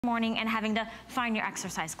morning and having to find your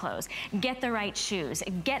exercise clothes, get the right shoes,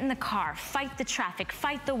 get in the car, fight the traffic,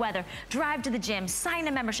 fight the weather, drive to the gym, sign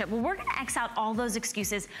a membership. Well, we're gonna X out all those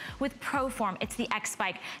excuses with ProForm. It's the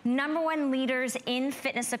XBike, #1 leaders in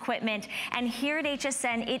fitness equipment. And here at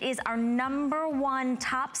HSN, it is our #1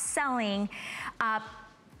 top selling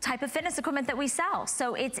type of fitness equipment that we sell.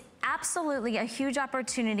 So it's absolutely a huge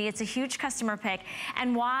opportunity. It's a huge customer pick.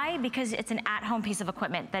 And why? Because it's an at-home piece of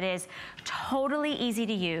equipment that is totally easy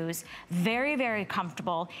to use, very, very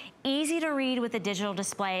comfortable, easy to read with a digital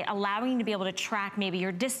display, allowing you to be able to track maybe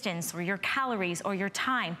your distance or your calories or your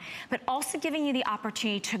time, but also giving you the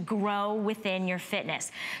opportunity to grow within your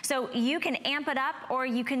fitness. So you can amp it up or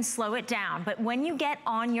you can slow it down. But when you get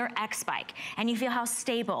on your XBike and you feel how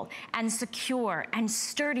stable and secure and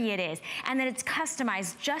sturdy it is, and that it's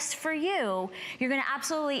customized just for you, you're gonna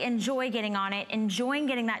absolutely enjoy getting on it, enjoying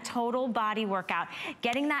getting that total body workout,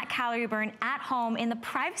 getting that calorie burn at home in the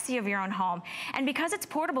privacy of your own home. And because it's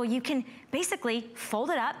portable, you can basically fold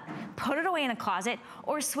it up, put it away in a closet,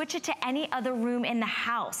 or switch it to any other room in the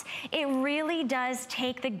house. It really does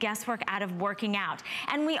take the guesswork out of working out.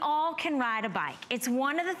 And we all can ride a bike. It's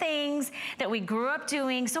one of the things that we grew up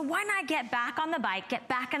doing, so why not get back on the bike, get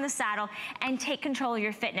back in the saddle, and take control of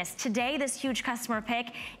your fitness. Today, this huge customer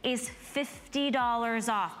pick is $50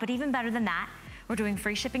 off, but even better than that, we're doing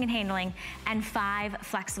free shipping and handling and 5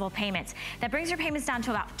 flexible payments. That brings your payments down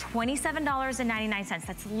to about $27.99.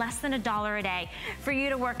 That's less than $1 a day for you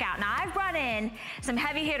to work out. Now, I've brought in some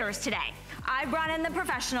heavy hitters today. I brought in the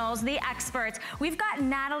professionals, the experts. We've got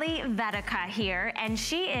Natalie Vedica here, and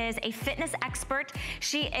she is a fitness expert.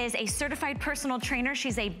 She is a certified personal trainer.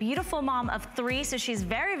 She's a beautiful mom of 3, so she's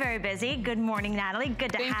very, very busy. Good morning, Natalie.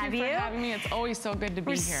 Good to have you. Thank you for having me. It's always so good to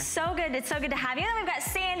be here. So good. It's so good to have you. And we've got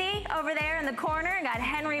Sandy over there in the corner. And got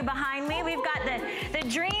Henry behind me. We've got the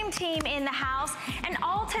dream team in the house. And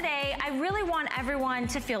all today, I really want everyone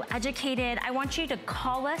to feel educated. I want you to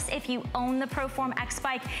call us if you own the ProForm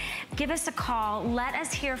XBike. Give us a call. Let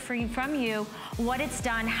us hear from you what it's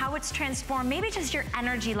done, how it's transformed, maybe just your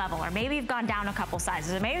energy level, or maybe you've gone down a couple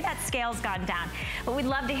sizes, or maybe that scale's gone down. But we'd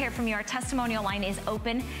love to hear from you. Our testimonial line is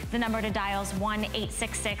open. The number to dial is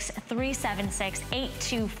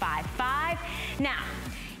 1-866-376-8255. Now,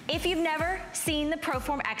 if you've never seen the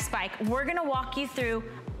ProForm XBike, we're gonna walk you through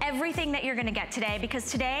everything that you're gonna get today,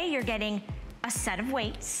 because today you're getting a set of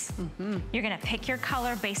weights. You're gonna pick your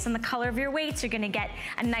color based on the color of your weights. You're gonna get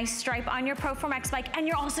a nice stripe on your ProForm XBike, and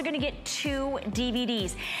you're also gonna get 2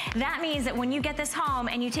 DVDs. That means that when you get this home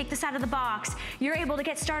and you take this out of the box, you're able to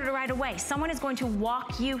get started right away. Someone is going to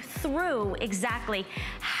walk you through exactly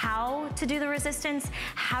how to do the resistance,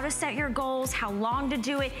 how to set your goals, how long to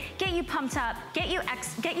do it, get you pumped up, get you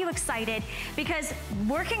excited, because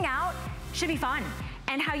working out should be fun.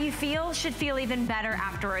 And how you feel should feel even better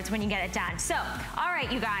afterwards when you get it done. So, all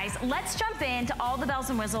right, you guys, let's jump into all the bells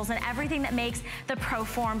and whistles and everything that makes the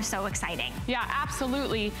ProForm so exciting. Yeah,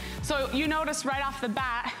 absolutely. So you notice right off the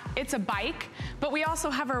bat, it's a bike, but we also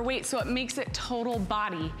have our weight, so it makes it total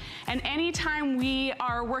body. And anytime we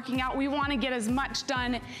are working out, we wanna get as much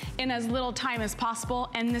done in as little time as possible,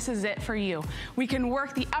 and this is it for you. We can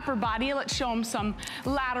work the upper body. Let's show them some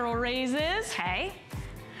lateral raises. Okay.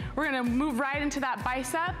 We're gonna move right into that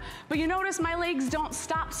bicep, but you notice my legs don't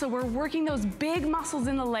stop, so we're working those big muscles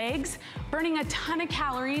in the legs, burning a ton of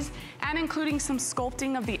calories, and including some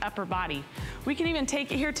sculpting of the upper body. We can even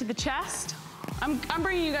take it here to the chest. I'm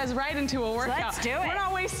bringing you guys right into a workout. Let's do it. We're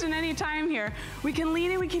not wasting any time here. We can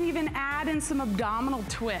lean in, we can even add in some abdominal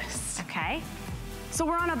twists. Okay. So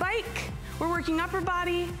we're on a bike, we're working upper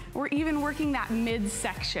body, we're even working that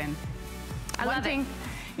midsection. One thing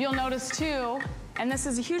you'll notice too, and this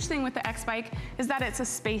is a huge thing with the XBike, is that it's a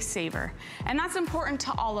space saver. And that's important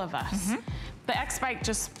to all of us. The XBike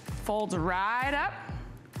just folds right up,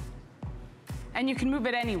 and you can move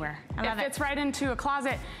it anywhere. It fits right into a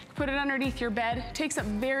closet, put it underneath your bed, takes up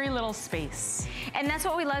very little space. And that's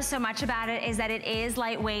what we love so much about it, is that it is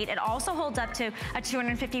lightweight. It also holds up to a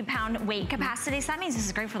 250-pound weight capacity, so that means this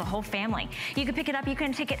is great for the whole family. You can pick it up, you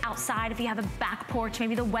can take it outside if you have a back porch,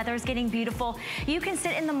 maybe the weather's getting beautiful. You can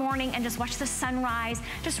sit in the morning and just watch the sunrise,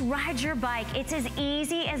 just ride your bike. It's as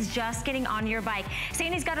easy as just getting on your bike.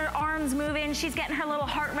 Sandy's got her arms moving, she's getting her little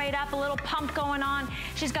heart rate up, a little pump going on.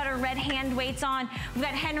 She's got her red hand weights on. We've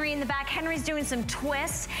got Henry in the back. Henry's doing some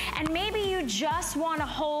twists. And maybe you just wanna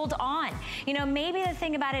hold on. You know, maybe the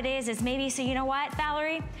thing about it is maybe you say, you know what,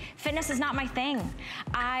 Valerie? Fitness is not my thing.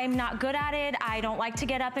 I'm not good at it. I don't like to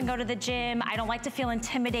get up and go to the gym. I don't like to feel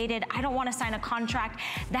intimidated. I don't wanna sign a contract.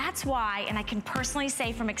 That's why, and I can personally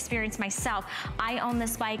say from experience myself, I own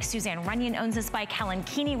this bike, Suzanne Runyon owns this bike, Helen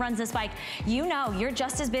Keeney runs this bike. You know, you're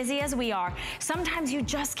just as busy as we are. Sometimes you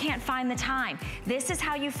just can't find the time. This is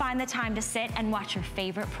how you find the time to sit and watch your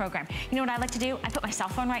favorite program. You know what I like to do? I put my cell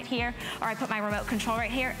phone right here, or I put my remote control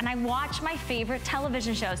right here, and I watch my favorite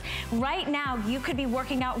television shows. Right now, you could be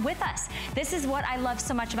working out with us. This is what I love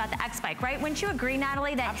so much about the X-Bike, right? Wouldn't you agree,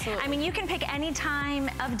 Natalie? That, absolutely. I mean, you can pick any time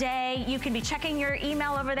of day. You can be checking your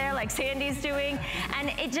email over there like Sandy's doing,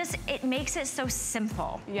 and it makes it so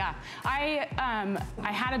simple. Yeah, I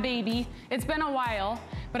had a baby. It's been a while,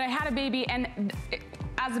 but I had a baby, and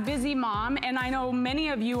as a busy mom, and I know many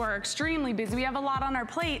of you are extremely busy, we have a lot on our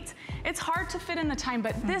plates, it's hard to fit in the time,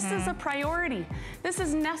 but this is a priority. This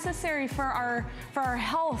is necessary for our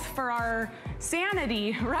health, for our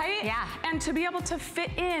sanity, right? Yeah. And to be able to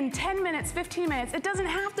fit in 10 minutes, 15 minutes, it doesn't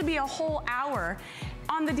have to be a whole hour.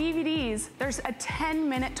 On the DVDs, there's a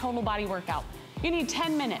 10-minute total body workout. You need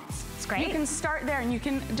 10 minutes. It's great. You can start there, and you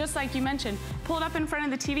can, just like you mentioned, pull it up in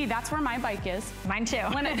front of the TV. That's where my bike is. Mine too.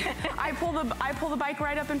 When I pull the bike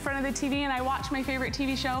right up in front of the TV, and I watch my favorite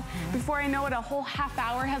TV show. Before I know it, a whole half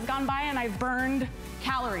hour has gone by, and I've burned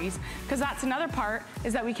calories. Because that's another part,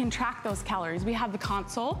 is that we can track those calories. We have the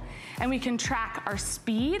console, and we can track our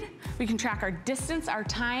speed. We can track our distance, our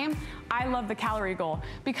time. I love the calorie goal,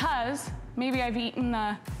 because maybe I've eaten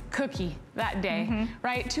the cookie that day,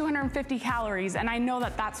 right? 250 calories, and I know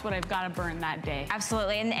that that's what I've got to burn that day.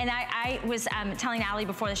 Absolutely, and I was telling Allie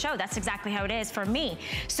before the show, that's exactly how it is for me.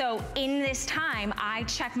 So in this time, I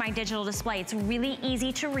check my digital display. It's really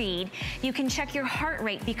easy to read. You can check your heart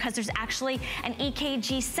rate because there's actually an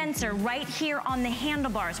EKG sensor right here on the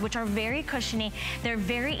handlebars, which are very cushiony. They're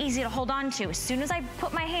very easy to hold on to. As soon as I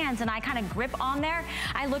put my hands and I kind of grip on there,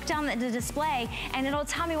 I look down at the display and it'll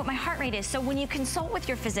tell me what my heart rate is. So when you consult with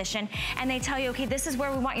your physician and they tell you, okay, this is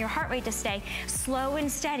where we want your heart rate to stay, slow and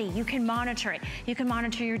steady, you can monitor it. You can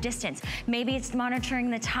monitor your distance. Maybe it's monitoring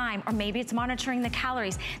the time, or maybe it's monitoring the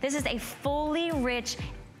calories. This is a fully rich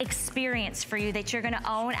experience for you that you're gonna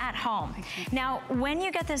own at home. Now, when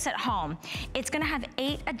you get this at home, it's gonna have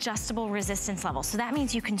 8 adjustable resistance levels. So that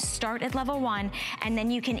means you can start at level 1 and then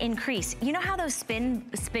you can increase. You know how those spin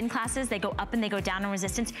classes, they go up and they go down in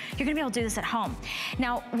resistance? You're gonna be able to do this at home.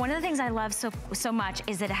 Now, one of the things I love so much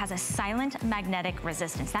is that it has a silent magnetic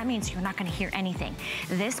resistance. That means you're not gonna hear anything.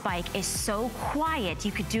 This bike is so quiet,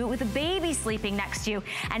 you could do it with a baby sleeping next to you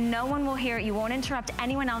and no one will hear it. You won't interrupt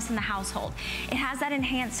anyone else in the household. It has that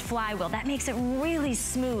enhanced flywheel. That makes it really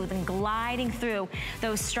smooth and gliding through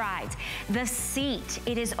those strides. The seat,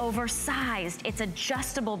 it is oversized. It's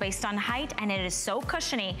adjustable based on height, and it is so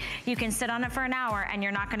cushiony, you can sit on it for an hour and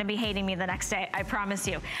you're not gonna be hating me the next day, I promise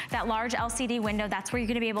you. That large LCD window, that's where you're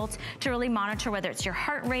gonna be able to really monitor whether it's your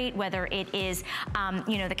heart rate, whether it is,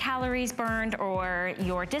 you know, the calories burned or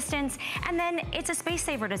your distance. And then it's a space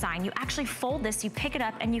saver design. You actually fold this, you pick it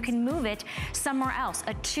up, and you can move it somewhere else.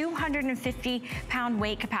 A 250-pound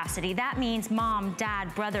weight capacity. That means mom,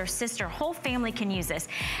 dad, brother, sister, whole family can use this.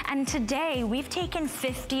 And today we've taken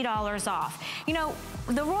 $50 off. You know,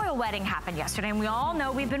 the royal wedding happened yesterday, and we all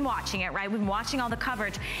know we've been watching it, right? We've been watching all the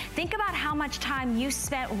coverage. Think about how much time you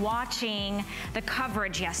spent watching the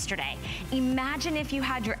coverage yesterday. Imagine if you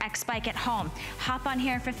had your X-Bike at home. Hop on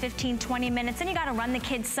here for 15, 20 minutes, then you gotta run the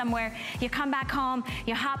kids somewhere. You come back home,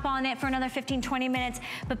 you hop on it for another 15, 20 minutes.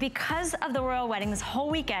 But because of the royal wedding, this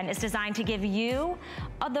whole weekend is designed to give you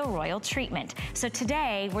the royal treatment. So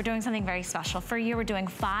today, we're doing something very special for you. We're doing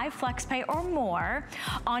 5 FlexPay or more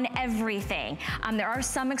on everything. There are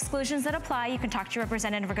some exclusions that apply. You can talk to your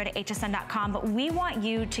representative or go to hsn.com, but we want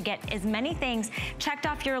you to get as many things checked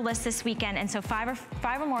off your list this weekend. And so 5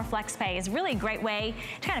 or more FlexPay is really a great way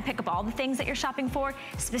to kind of pick up all the things that you're shopping for,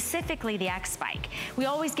 specifically the X-Bike. We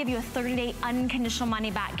always give you a 30-day unconditional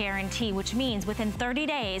money-back guarantee, which means within 30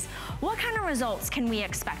 days, what kind of results can we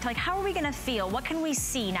expect? Like, how are we gonna feel? What can we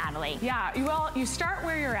see, Natalie? Yeah, well, you start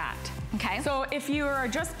where you're at. Okay. So if you are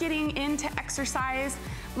just getting into exercise,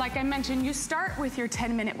 like I mentioned, you start with your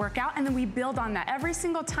 10-minute workout and then we build on that. Every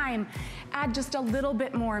single time, add just a little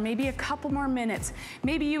bit more, maybe a couple more minutes.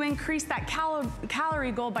 Maybe you increase that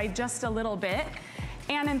calorie goal by just a little bit.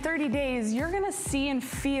 And in 30 days, you're gonna see and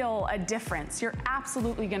feel a difference. You're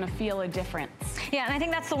absolutely gonna feel a difference. Yeah, and I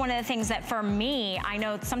think that's one of the things that for me, I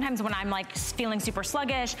know sometimes when I'm like feeling super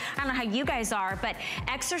sluggish, I don't know how you guys are, but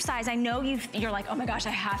exercise, I know you're like, oh my gosh, I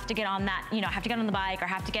have to get on that, you know, I have to get on the bike or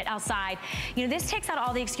have to get outside. You know, this takes out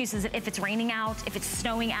all the excuses if it's raining out, if it's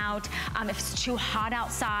snowing out, if it's too hot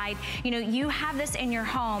outside. You know, you have this in your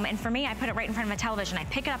home, and for me, I put it right in front of my television. I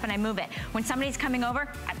pick it up and I move it. When somebody's coming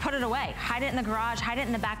over, I put it away, hide it in the garage, hide it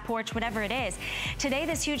in the back porch, whatever it is. Today,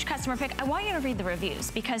 this huge customer pick, I want you to read the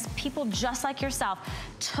reviews because people just like yourself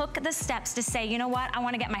took the steps to say, you know what, I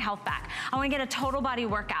want to get my health back. I want to get a total body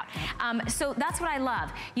workout. So that's what I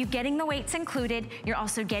love. You're getting the weights included. You're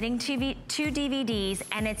also getting two DVDs,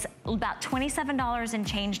 and it's about $27 and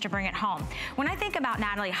change to bring it home. When I think about,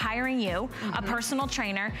 Natalie, hiring you, a personal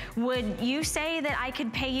trainer, would you say that I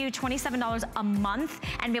could pay you $27 a month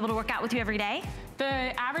and be able to work out with you every day?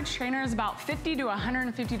 The average trainer is about $50 to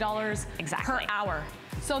 $150 per hour.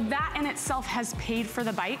 So that in itself has paid for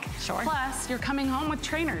the bike. Sure. Plus, you're coming home with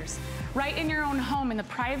trainers. Right in your own home, in the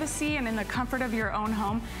privacy and in the comfort of your own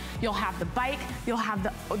home, you'll have the bike, you'll have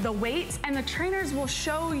the weights, and the trainers will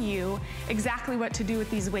show you exactly what to do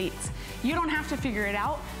with these weights. You don't have to figure it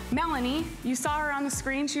out. Melanie, you saw her on the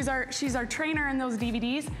screen, she's our trainer in those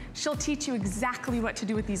DVDs. She'll teach you exactly what to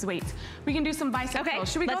do with these weights. We can do some bicep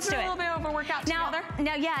curls. Should we go through a little bit of a workout together?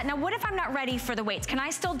 Now what if I'm not ready for the weights? Can I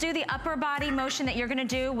still do the upper body motion that you're gonna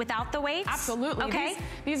do without the weights? Absolutely. Okay.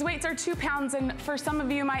 These weights are 2 pounds, and for some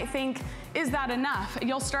of you might think, is that enough?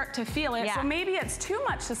 You'll start to feel it. Yeah. So maybe it's too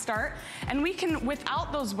much to start, and we can,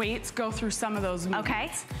 without those weights, go through some of those movements.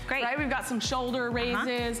 Okay, great. Right, we've got some shoulder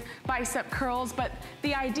raises, bicep curls, but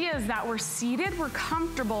the idea is that we're seated, we're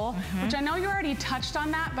comfortable, which I know you already touched on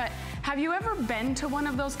that, but have you ever been to one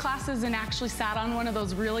of those classes and actually sat on one of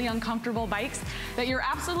those really uncomfortable bikes that you're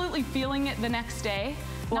absolutely feeling it the next day?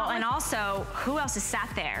 Well, and also, who else has sat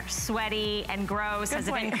there sweaty and gross? Has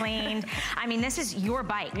it been cleaned? I mean, this is your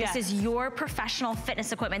bike. This is your professional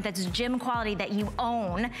fitness equipment that's gym quality that you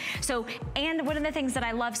own. So, and one of the things that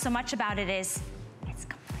I love so much about it is it's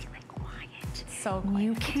completely quiet. So quiet.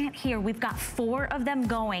 You can't hear. We've got 4 of them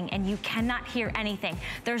going, and you cannot hear anything.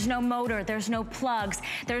 There's no motor. There's no plugs.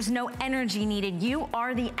 There's no energy needed. You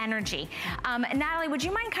are the energy. Natalie, would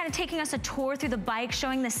you mind kind of taking us a tour through the bike,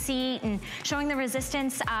 showing the seat and showing the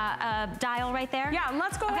resistance dial right there? Yeah,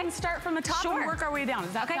 let's go ahead and start from the top and work our way down.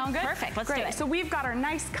 Does that sound good? Perfect. Let's do it. So we've got our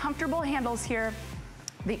nice, comfortable handles here,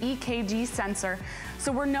 the EKG sensor.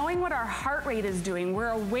 So we're knowing what our heart rate is doing. We're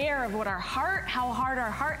aware of what how hard our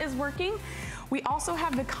heart is working. We also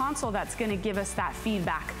have the console that's gonna give us that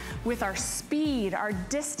feedback with our speed, our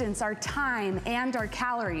distance, our time, and our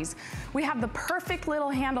calories. We have the perfect little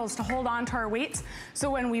handles to hold on to our weights. So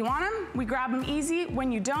when we want them, we grab them easy.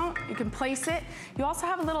 When you don't, you can place it. You also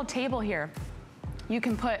have a little table here. You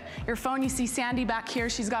can put your phone. You see Sandy back here.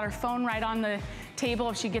 She's got her phone right on the table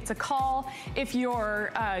if she gets a call. If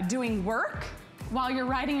you're doing work while you're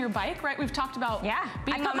riding your bike, right? We've talked about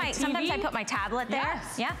being on the TV. Sometimes I put my tablet there.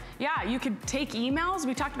 Yes. Yeah, you could take emails.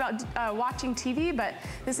 We talked about watching TV, but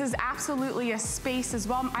this is absolutely a space as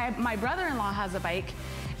well. My brother-in-law has a bike,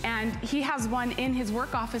 and he has one in his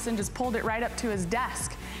work office and just pulled it right up to his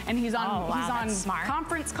desk. And he's on,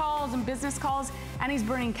 conference calls and business calls, and he's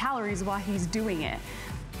burning calories while he's doing it.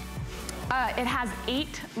 It has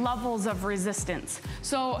 8 levels of resistance.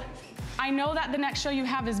 So I know that the next show you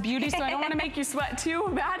have is beauty, so I don't want to make you sweat too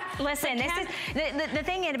bad. Listen, this is the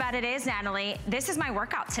thing about it is, Natalie, this is my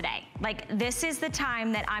workout today. Like, this is the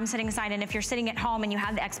time that I'm sitting aside, and if you're sitting at home and you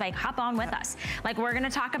have the X-Bike, hop on with us. Like, we're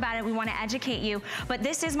gonna talk about it, we wanna educate you, but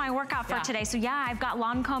this is my workout for today. So yeah, I've got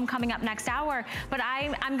Lancome coming up next hour, but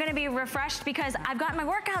I'm gonna be refreshed because I've got my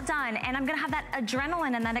workout done, and I'm gonna have that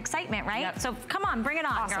adrenaline and that excitement, right? So come on, bring it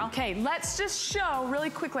on, girl. Okay, let's just show really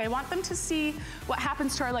quickly. I want them to see what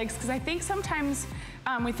happens to our legs, because I think sometimes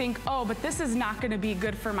we think, oh, but this is not gonna be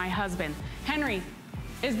good for my husband. Henry,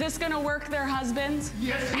 is this gonna work their husbands?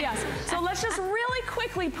 Yes. Yes. So let's just really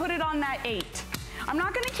quickly put it on that 8. I'm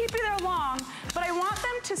not gonna keep you there long, but I want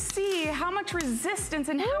them to see how much resistance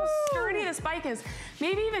and how sturdy this bike is.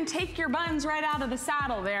 Maybe even take your buns right out of the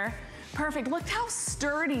saddle there. Perfect. Look how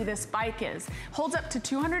sturdy this bike is. Holds up to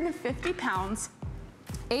 250 pounds.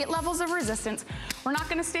 8 levels of resistance. We're not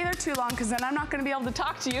gonna stay there too long because then I'm not gonna be able to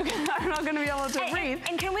talk to you because I'm not gonna be able to breathe.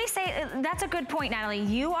 And can we say, that's a good point, Natalie.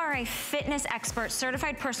 You are a fitness expert,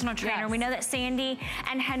 certified personal trainer. Yes. We know that Sandy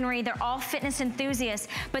and Henry, they're all fitness enthusiasts,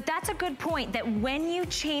 but that's a good point that when you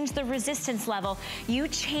change the resistance level, you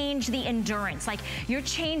change the endurance. Like you're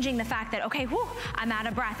changing the fact that, okay, whew, I'm out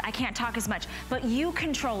of breath, I can't talk as much, but you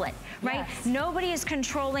control it, right? Yes. Nobody is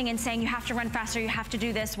controlling and saying you have to run faster, you have to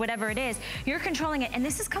do this, whatever it is. You're controlling it, and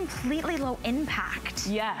this is completely low impact.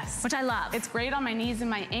 Yes. Which I love. It's great on my knees and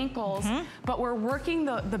my ankles, but we're working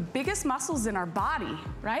the biggest muscles in our body,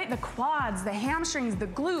 right? The quads, the hamstrings, the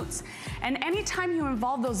glutes. And anytime you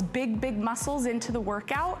involve those big muscles into the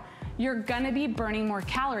workout, you're gonna be burning more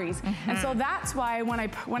calories. And so that's why when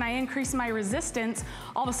I increase my resistance,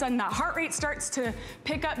 all of a sudden that heart rate starts to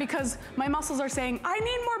pick up because my muscles are saying, I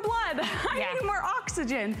need more blood, I need more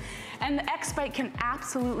oxygen. And the XBike can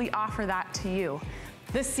absolutely offer that to you.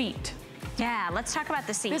 The seat. Yeah, let's talk about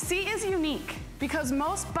the seat. The seat is unique because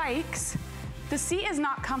most bikes, the seat is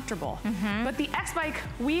not comfortable. But the XBike,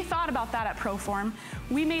 we thought about that at ProForm.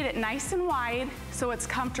 We made it nice and wide so it's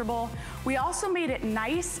comfortable. We also made it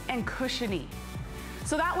nice and cushiony.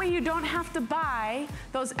 So that way you don't have to buy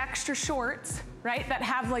those extra shorts, right, that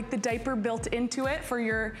have like the diaper built into it for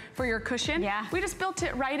your cushion. Yeah. We just built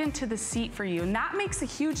it right into the seat for you, and that makes a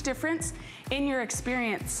huge difference in your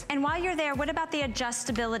experience. And while you're there, what about the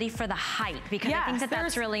adjustability for the height? Because I think that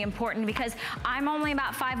that's really important, because I'm only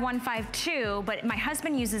about 5'1", 5'2", but my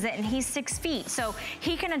husband uses it and he's 6 feet, so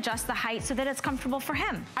he can adjust the height so that it's comfortable for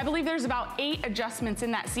him. I believe there's about 8 adjustments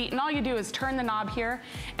in that seat, and all you do is turn the knob here,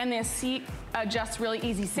 and the seat adjusts really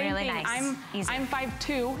easy. Same really thing. Nice. I'm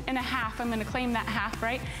 5'2" and a half. I'm gonna claim that half,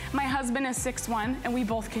 right? My husband is 6'1", and we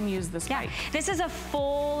both can use this bike. This is a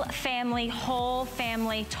full family, whole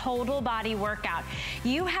family, total body workout.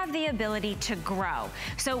 You have the ability to grow.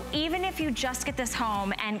 So even if you just get this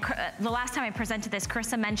home, and the last time I presented this,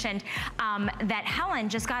 Carissa mentioned that Helen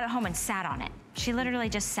just got it home and sat on it. She literally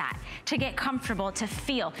just sat to get comfortable, to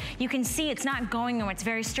feel. You can see it's not going nowhere, it's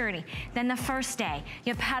very sturdy. Then the first day,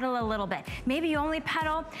 you pedal a little bit. Maybe you only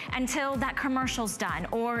pedal until that commercial's done,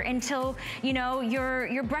 or until, you know,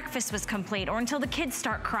 your breakfast was complete, or until the kids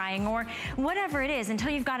start crying, or whatever it is,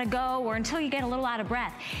 until you've got to go, or until you get a little out of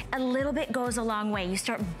breath. A little bit goes a long way. You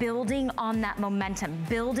start building on that momentum,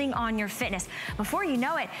 building on your fitness. Before you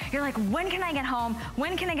know it, you're like, when can I get home?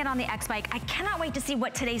 When can I get on the XBike? I cannot wait to see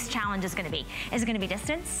what today's challenge is going to be. Is it going to be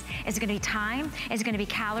distance? Is it going to be time? Is it going to be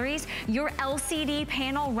calories? Your LCD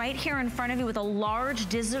panel right here in front of you with a large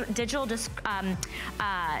digital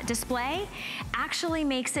display actually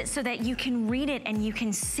makes it so that you can read it and you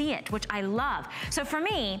can see it, which I love. So for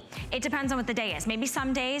me, it depends on what the day is. Maybe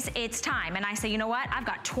some days it's time and I say, you know what? I've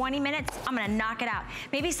got 20 minutes. I'm going to knock it out.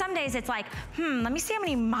 Maybe some days it's like, let me see how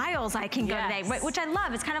many miles I can go today, which I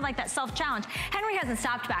love. It's kind of like that self-challenge. Henry hasn't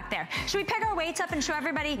stopped back there. Should we pick our weights up and show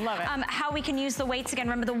everybody how we can use the weights again?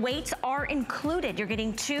 Remember, the weights are included. You're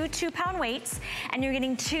getting 2 2-pound weights and you're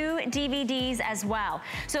getting 2 DVDs as well.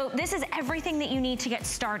 So this is everything that you need to get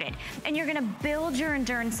started. And you're gonna build your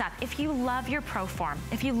endurance up. If you love your ProForm,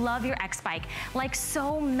 if you love your XBike, like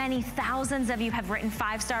so many thousands of you have written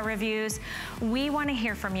 5-star reviews, we wanna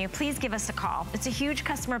hear from you. Please give us a call. It's a huge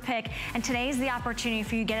customer pick, and today's the opportunity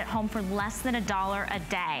for you to get it home for less than $1 a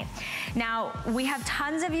day. Now, we have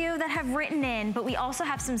tons of you that have written in, but we also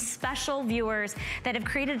have some special viewers that have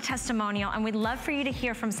created a testimonial, and we'd love for you to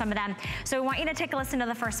hear from some of them. So we want you to take a listen to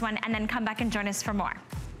the first one and then come back and join us for more.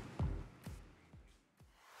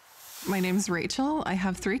 My name's Rachel. I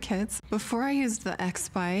have 3 kids. Before I used the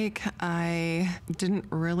XBike, I didn't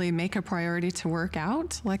really make a priority to work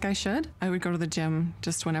out like I should. I would go to the gym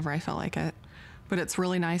just whenever I felt like it. But it's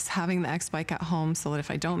really nice having the XBike at home so that if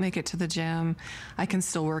I don't make it to the gym, I can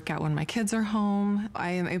still work out when my kids are home.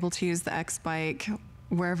 I am able to use the XBike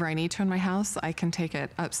wherever I need to in my house. I can take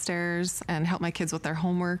it upstairs and help my kids with their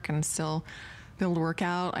homework and still be able to work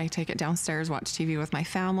out. I take it downstairs, watch TV with my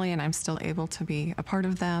family, and I'm still able to be a part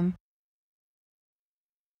of them.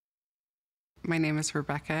 My name is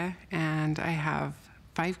Rebecca, and I have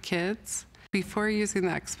 5 kids. Before using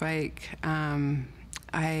the XBike,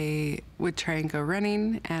 I would try and go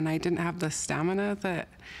running, and I didn't have the stamina that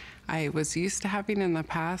I was used to having in the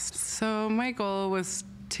past. So my goal was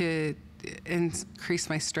to increase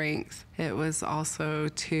my strength. It was also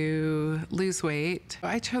to lose weight.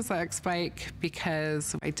 I chose the XBike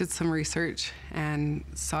because I did some research and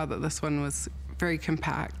saw that this one was very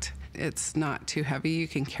compact. It's not too heavy. You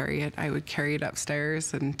can carry it. I would carry it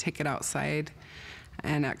upstairs and take it outside.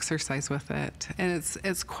 and exercise with it. And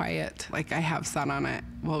it's quiet. Like, I have sat on it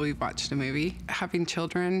while we've watched a movie. Having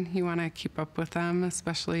children, you want to keep up with them,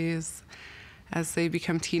 especially as they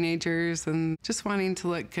become teenagers, and just wanting to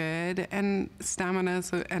look good. And stamina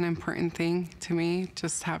is an important thing to me,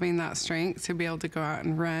 just having that strength to be able to go out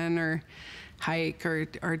and run or hike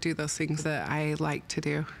or do those things that I like to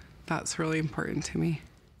do. That's really important to me.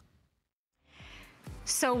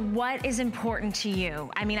 So what is important to you?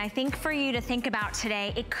 I mean, I think for you to think about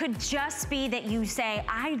today, it could just be that you say,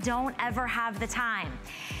 I don't ever have the time.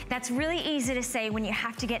 That's really easy to say when you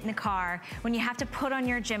have to get in the car, when you have to put on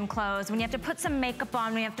your gym clothes, when you have to put some makeup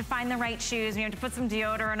on, when you have to find the right shoes, when you have to put some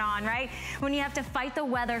deodorant on, right? When you have to fight the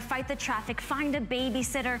weather, fight the traffic, find a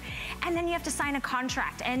babysitter, and then you have to sign a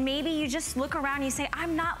contract. And maybe you just look around and you say, I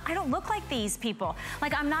don't look like these people.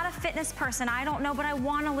 Like, I'm not a fitness person, I don't know, but I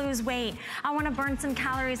wanna lose weight. I wanna burn some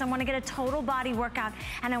calories, I wanna get a total body workout,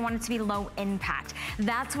 and I want it to be low impact.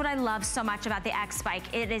 That's what I love so much about the XBike.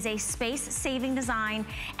 It is a space-saving design,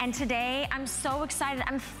 and today I'm so excited.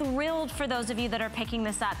 I'm thrilled for those of you that are picking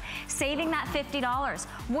this up. Saving that $50.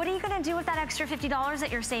 What are you gonna do with that extra $50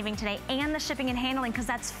 that you're saving today, and the shipping and handling, because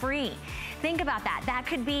that's free? Think about that. That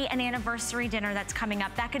could be an anniversary dinner that's coming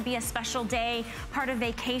up. That could be a special day, part of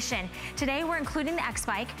vacation. Today we're including the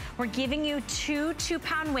XBike. We're giving you two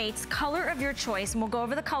 2-pound weights, color of your choice, and we'll go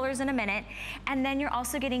over the colors in a minute. And then you're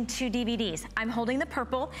also getting 2 DVDs. I'm holding the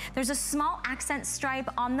purple. There's a small accent stripe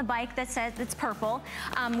on the bike that says it's purple.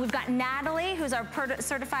 We've got Natalie, who's our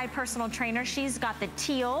certified personal trainer. She's got the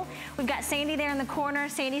teal. We've got Sandy there in the corner.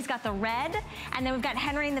 Sandy's got the red. And then we've got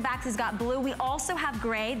Henry in the back who's got blue. We also have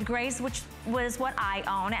gray. The gray's which was what I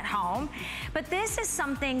own at home. But this is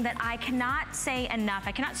something that I cannot say enough,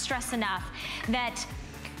 I cannot stress enough, that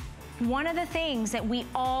one of the things that we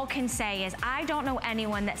all can say is, I don't know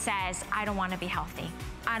anyone that says, I don't want to be healthy.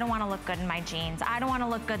 I don't want to look good in my jeans. I don't want to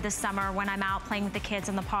look good this summer when I'm out playing with the kids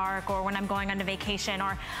in the park, or when I'm going on a vacation,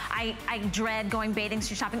 or I dread going bathing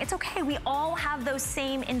suit shopping. It's okay. We all have those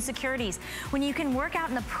same insecurities. When you can work out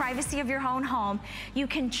in the privacy of your own home, you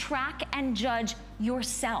can track and judge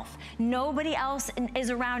yourself. Nobody else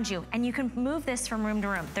is around you, and you can move this from room to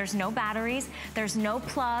room. There's no batteries, there's no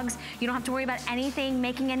plugs, you don't have to worry about anything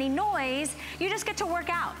making any noise. You just get to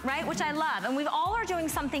work out, right? Which I love. And we all are doing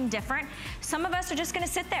something different. Some of us are just gonna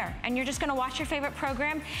sit there and you're just gonna watch your favorite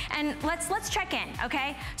program. And let's check in,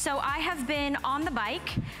 okay? So I have been on the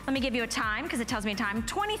bike. Let me give you a time, because it tells me a time,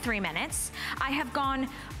 23 minutes. I have gone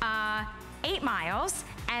 8 miles,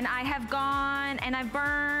 and I have gone and I've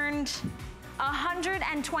burned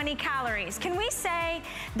 120 calories. Can we say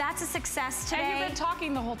that's a success today? And you've been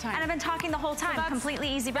talking the whole time. And I've been talking the whole time, so completely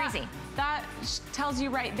easy breezy. That tells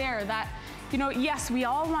you right there that, you know, yes, we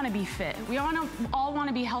all want to be fit. We all want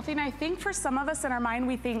to be healthy. And I think for some of us in our mind,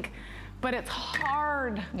 we think, but it's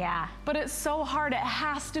hard. Yeah. But it's so hard. It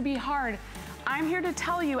has to be hard. I'm here to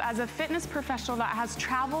tell you, as a fitness professional that has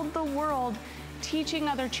traveled the world teaching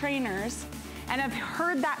other trainers, and have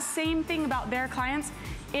heard that same thing about their clients,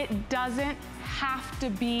 it doesn't have to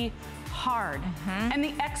be hard. And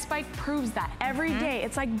the XBike proves that every day.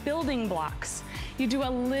 It's like building blocks. You do a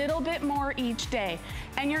little bit more each day,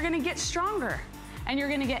 and you're gonna get stronger, and you're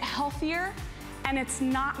gonna get healthier, and it's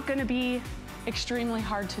not gonna be extremely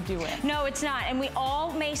hard to do it. No, it's not. And we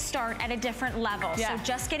all may start at a different level. Yeah. So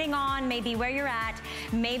just getting on, maybe where you're at,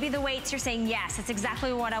 maybe the weights you're saying, yes, that's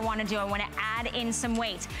exactly what I want to do. I want to add in some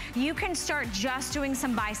weights. You can start just doing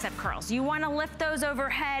some bicep curls. You want to lift those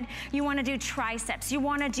overhead. You want to do triceps. You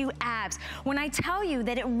want to do abs. When I tell you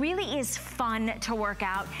that it really is fun to work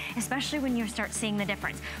out, especially when you start seeing the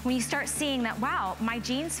difference. When you start seeing that, wow, my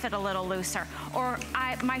jeans fit a little looser, or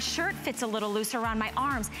my shirt fits a little looser around my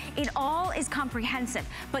arms. It all is comprehensive,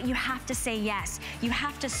 but you have to say yes. You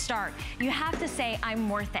have to start. You have to say, I'm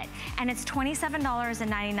worth it. And it's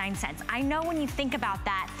 $27.99. I know when you think about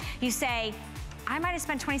that, you say, I might have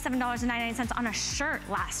spent $27.99 on a shirt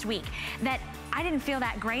last week that I didn't feel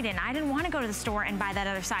that great in. I didn't want to go to the store and buy that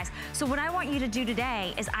other size. So what I want you to do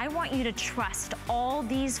today is I want you to trust all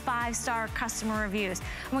these 5-star customer reviews.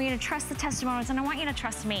 I want you to trust the testimonials, and I want you to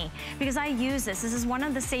trust me, because I use this. This is one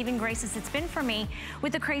of the saving graces it's been for me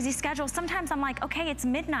with the crazy schedule. Sometimes I'm like, okay, it's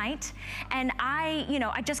midnight, and I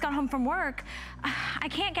just got home from work. I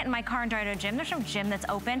can't get in my car and drive to a gym. There's no gym that's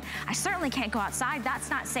open. I certainly can't go outside. That's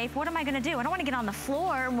not safe. What am I gonna do? I don't want to get on the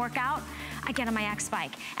floor and work out. I get on my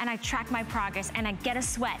X-Bike and I track my progress and I get a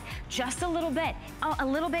sweat, just a little bit. Oh, a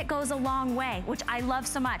little bit goes a long way, which I love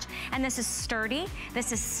so much. And this is sturdy,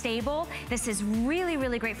 this is stable, this is really,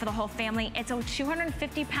 really great for the whole family. It's a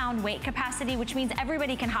 250-pound weight capacity, which means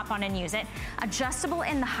everybody can hop on and use it. Adjustable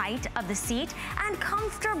in the height of the seat and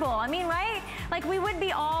comfortable. I mean, right? Like we would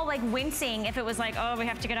be all like wincing if it was like, oh, we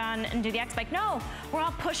have to get on and do the X-Bike. No, we're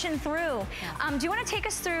all pushing through. Do you want to take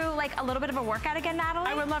us through like a little bit of a workout again, Natalie?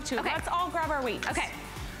 I would love to. Okay. Let's all grab our weights. Okay.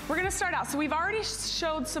 We're gonna start out. So we've already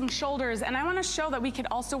showed some shoulders, and I wanna show that we could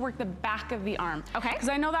also work the back of the arm. Okay. Because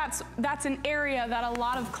I know that's an area that a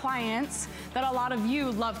lot of clients, that a lot of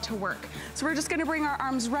you love to work. So we're just gonna bring our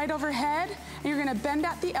arms right overhead, and you're gonna bend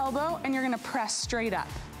at the elbow, and you're gonna press straight up.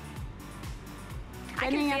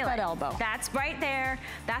 Bending at that elbow. That's right there.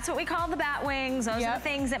 That's what we call the bat wings. Those are the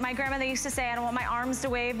things that my grandmother used to say, I don't want my arms to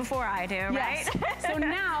wave before I do, right? So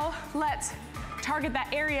now let's target that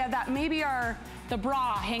area that maybe the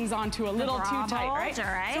bra hangs onto a little too tight,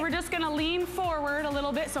 right? So we're just gonna lean forward a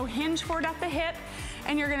little bit, so hinge forward at the hip,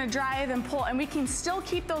 and you're gonna drive and pull, and we can still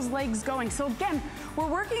keep those legs going. So again, we're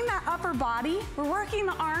working that upper body, we're working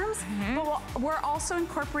the arms, but we're also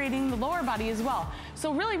incorporating the lower body as well.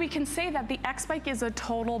 So really we can say that the X-Bike is a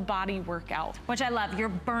total body workout. Which I love. You're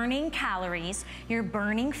burning calories, you're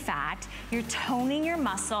burning fat, you're toning your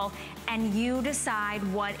muscle, and you decide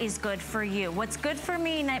what is good for you. What's good for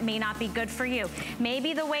me may not be good for you.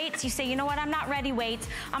 Maybe the weights, you say, you know what, I'm not ready weights.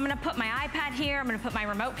 I'm gonna put my iPad here, I'm gonna put my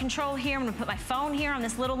remote control here, I'm gonna put my phone here on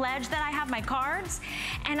this little ledge that I have my cards,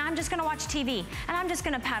 and I'm just gonna watch TV, and I'm just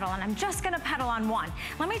gonna pedal, and I'm just gonna pedal on one.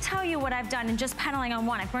 Let me tell you what I've done in just pedaling on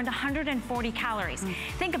one. I've burned 140 calories.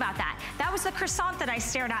 Think about that. That was the croissant that I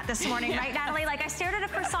stared at this morning, right, Natalie? Like I stared at a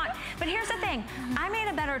croissant. But here's the thing, I made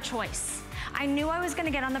a better choice. I knew I was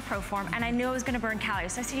gonna get on the ProForm, and I knew I was gonna burn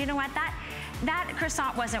calories. So I said, you know what, that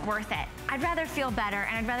croissant wasn't worth it. I'd rather feel better,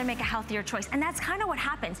 and I'd rather make a healthier choice. And that's kind of what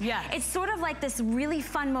happens. Yes. It's sort of like this really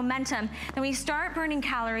fun momentum that when you start burning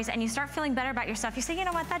calories and you start feeling better about yourself, you say, you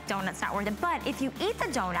know what, that donut's not worth it. But if you eat the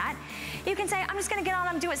donut, you can say, I'm just gonna get on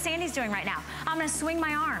and do what Sandy's doing right now. I'm gonna swing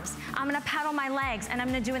my arms, I'm gonna pedal my legs, and I'm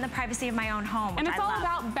gonna do it in the privacy of my own home, which And it's I all love.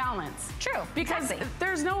 about balance. True, Because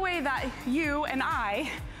there's no way that you and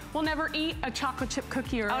I will never eat a chocolate chip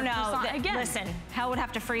cookie or a croissant again. Listen, hell would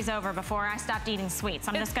have to freeze over before I stopped eating sweets.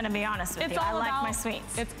 I'm just gonna be honest with you. I like my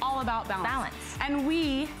sweets. It's all about balance. And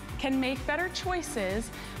we can make better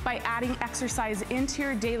choices by adding exercise into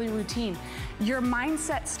your daily routine. Your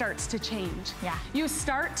mindset starts to change. Yeah. You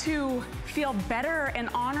start to feel better and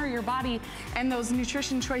honor your body and those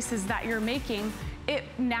nutrition choices that you're making. It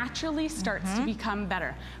naturally starts to become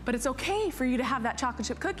better. But it's okay for you to have that chocolate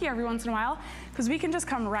chip cookie every once in a while, because we can just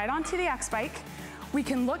come right onto the X-Bike. We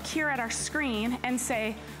can look here at our screen and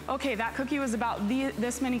say, okay, that cookie was about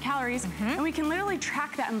this many calories, and we can literally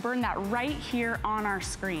track that and burn that right here on our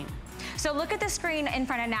screen. So look at the screen in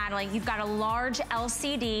front of Natalie. You've got a large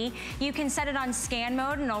LCD. You can set it on scan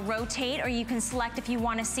mode and it'll rotate, or you can select if you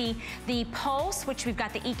want to see the pulse, which we've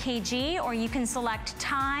got the EKG, or you can select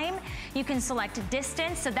time, you can select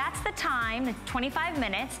distance. So that's the time, the 25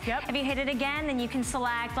 minutes. Yep. If you hit it again, then you can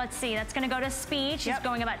select, let's see, that's going to go to speed. She's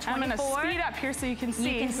going about 24. I'm going to speed up here so you can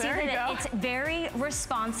see. You can see that it's very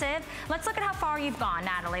responsive. Let's look at how far you've gone,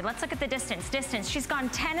 Natalie. Let's look at the distance. She's gone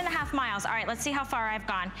 10.5 miles. All right, let's see how far I've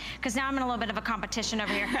gone, because now I'm in a little bit of a competition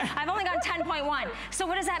over here. I've only gone 10.1. So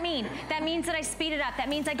what does that mean? That means that I speed it up. That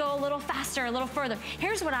means I go a little faster, a little further.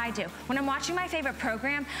 Here's what I do. When I'm watching my favorite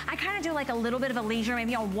program, I kind of do like a little bit of a leisure,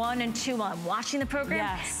 maybe on 1 and 2 while I'm watching the program.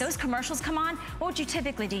 Yes. Those commercials come on. What would you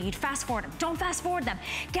typically do? You'd fast forward them. Don't fast forward them.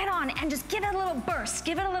 Get on and just give it a little burst,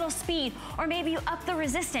 give it a little speed, or maybe you up the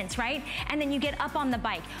resistance, right? And then you get up on the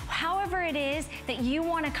bike. However it is that you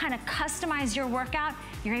want to kind of customize your workout,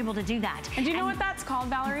 you're able to do that. And do you know what that's called,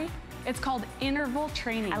 Valerie? It's called interval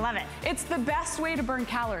training. I love it. It's the best way to burn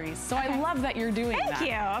calories. So I love that you're doing that. Thank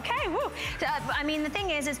you. Okay. Woo. I mean, the thing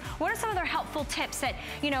is what are some other helpful tips that,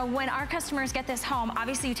 you know, when our customers get this home,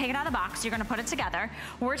 obviously you take it out of the box, you're going to put it together.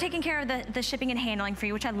 We're taking care of the shipping and handling for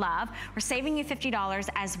you, which I love. We're saving you $50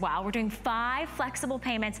 as well. We're doing 5 flexible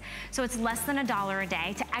payments, so it's less than $1 a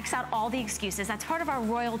day to X out all the excuses. That's part of our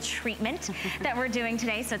royal treatment that we're doing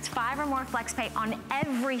today. So it's 5 or more flex pay on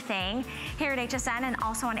everything here at HSN and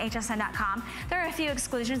also on HSN.com. There are a few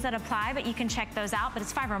exclusions that apply, but you can check those out, but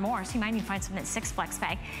it's 5 or more, so you might even find something that's 6 flex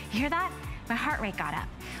pay. You hear that? My heart rate got up.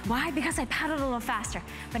 Why? Because I pedaled a little faster.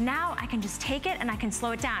 But now I can just take it and I can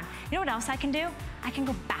slow it down. You know what else I can do? I can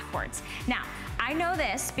go backwards. Now, I know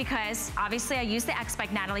this because obviously I use the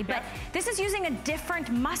X-Bike, Natalie, but this is using a different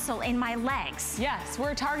muscle in my legs. Yes,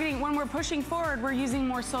 we're targeting, when we're pushing forward, we're using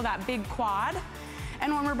more so that big quad.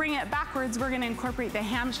 And when we're bringing it backwards, we're gonna incorporate the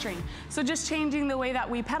hamstring. So just changing the way that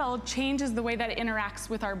we pedal changes the way that it interacts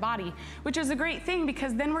with our body, which is a great thing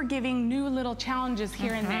because then we're giving new little challenges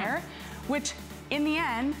here and there, which in the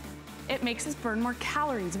end, it makes us burn more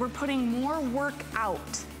calories. We're putting more work out.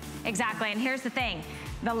 Exactly, and here's the thing.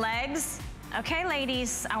 The legs, okay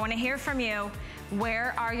ladies, I wanna hear from you.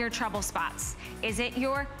 Where are your trouble spots? Is it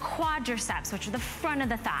your quadriceps, which are the front of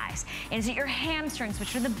the thighs? Is it your hamstrings,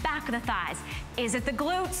 which are the back of the thighs? Is it the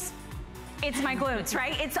glutes? It's my glutes,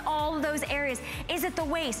 right? It's all of those areas. Is it the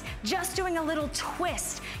waist? Just doing a little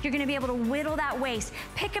twist, you're gonna be able to whittle that waist.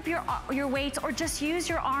 Pick up your weights or just use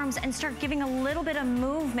your arms and start giving a little bit of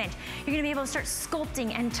movement. You're gonna be able to start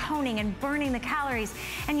sculpting and toning and burning the calories,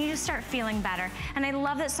 and you just start feeling better. And I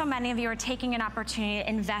love that so many of you are taking an opportunity to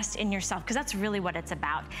invest in yourself, because that's really what it's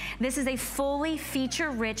about. This is a fully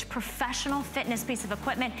feature-rich professional fitness piece of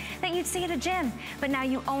equipment that you'd see at a gym, but now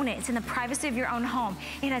you own it. It's in the privacy of your own home.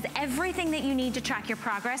 It has everything that you need to track your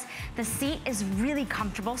progress. The seat is really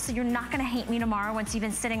comfortable, so you're not gonna hate me tomorrow once you've been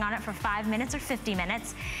sitting on it for 5 minutes or 50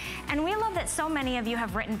 minutes. And we love that so many of you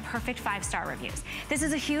have written perfect 5-star reviews. This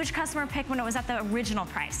is a huge customer pick when it was at the original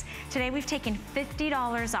price. Today we've taken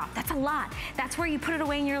 $50 off. That's a lot. That's where you put it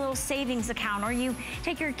away in your little savings account, or you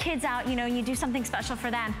take your kids out, you know, you do something special for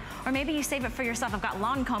them. Or maybe you save it for yourself. I've got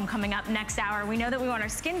lawn comb coming up next hour. We know that we want our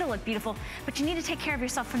skin to look beautiful, but you need to take care of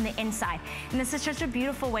yourself from the inside. And this is such a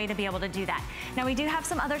beautiful way to be able to do that. Now we do have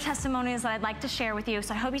some other testimonials that I'd like to share with you,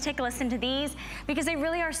 so I hope you take a listen to these because they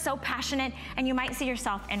really are so passionate and you might see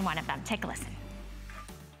yourself in one of them. Take a listen.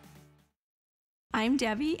 I'm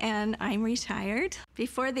Debbie and I'm retired.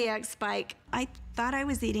 Before the XBike, I thought I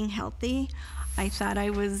was eating healthy. I thought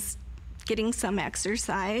I was getting some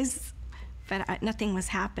exercise, but nothing was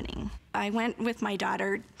happening. I went with my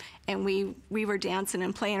daughter and we were dancing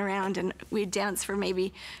and playing around, and we'd dance for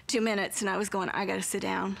maybe 2 minutes and I was going, I gotta sit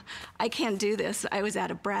down. I can't do this. I was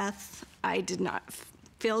out of breath. I did not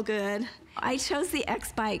feel good. I chose the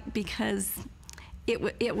XBike because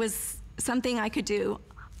it was something I could do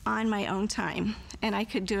on my own time, and I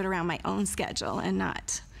could do it around my own schedule and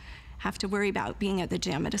not have to worry about being at the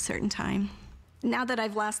gym at a certain time. Now that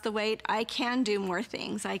I've lost the weight, I can do more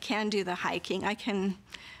things. I can do the hiking. I can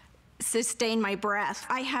sustain my breath.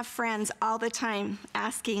 I have friends all the time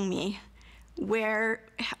asking me,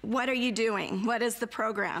 what are you doing? What is the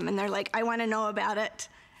program? And they're like, I want to know about it.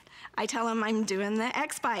 I tell them I'm doing the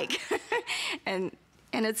XBike, and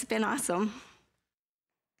it's been awesome.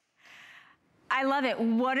 I love it.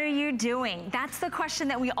 What are you doing? That's the question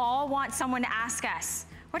that we all want someone to ask us.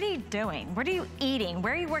 What are you doing? What are you eating?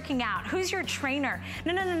 Where are you working out? Who's your trainer?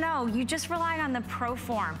 No, no, no, no. You just rely on the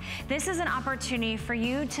ProForm. This is an opportunity for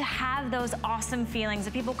you to have those awesome feelings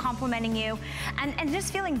of people complimenting you and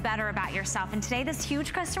just feeling better about yourself. And today, this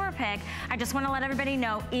huge customer pick, I just want to let everybody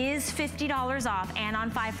know, is $50 off and on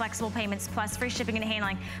 5 flexible payments plus free shipping and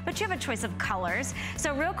handling. But you have a choice of colors.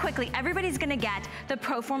 So real quickly, everybody's going to get the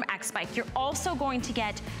ProForm XBike. You're also going to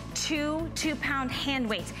get 2 2-pound hand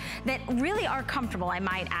weights that really are comfortable, I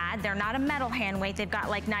might add. They're not a metal hand weight. They've got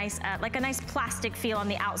like a nice plastic feel on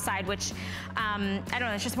the outside, which I don't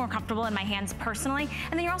know, it's just more comfortable in my hands personally.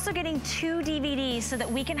 And then you're also getting 2 DVDs so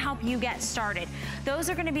that we can help you get started. Those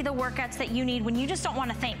are gonna be the workouts that you need when you just don't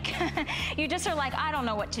wanna think. You just are like, I don't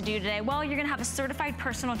know what to do today. Well, you're gonna have a certified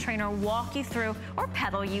personal trainer walk you through or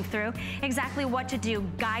pedal you through exactly what to do,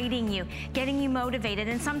 guiding you, getting you motivated.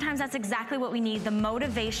 And sometimes that's exactly what we need, the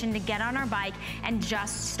motivation to get on our bike and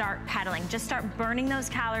just start pedaling. Just start burning those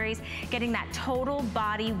calories, getting that total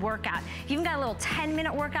body workout. You even got a little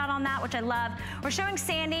 10-minute workout on that, which I love. We're showing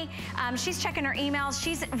Sandy, she's checking her emails.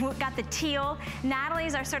 She's got the teal.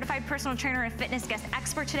 Natalie's our certified personal trainer and fitness guest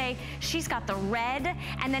expert today. She's got the red.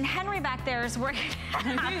 And then Henry back there is working.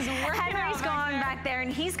 Henry's going back there,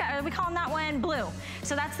 and he's got, we call him that one blue.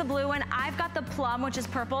 So that's the blue one. I've got the plum, which is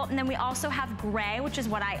purple. And then we also have gray, which is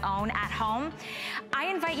what I own at home. I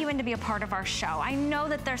invite you in to be a part of our show. I know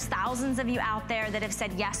that there's thousands of you out there that have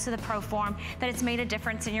said yes to the ProForm, that it's made a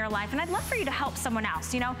difference in your life, and I'd love for you to help someone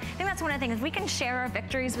else, you know? I think that's one of the things, if we can share our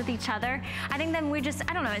victories with each other, I think then we just,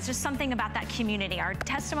 I don't know, it's just something about that community. Our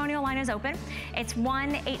testimonial line is open. It's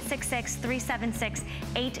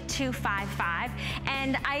 1-866-376-8255,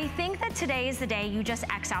 and I think that today is the day you just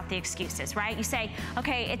X out the excuses, right? You say,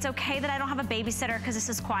 okay, it's okay that I don't have a babysitter because this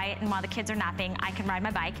is quiet, and while the kids are napping, I can ride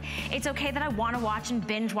my bike. It's okay that I want to watch and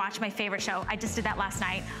binge watch my favorite show. I just did that last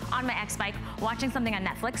night on my XBike. watching something on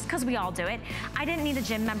Netflix, because we all do it. I didn't need a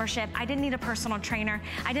gym membership. I didn't need a personal trainer.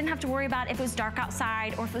 I didn't have to worry about if it was dark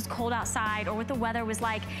outside or if it was cold outside or what the weather was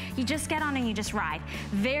like. You just get on and you just ride.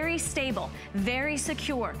 Very stable, very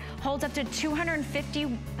secure, holds up to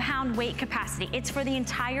 250-pound weight capacity. It's for the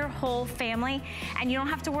entire whole family, and you don't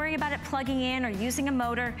have to worry about it plugging in or using a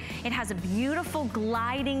motor. It has a beautiful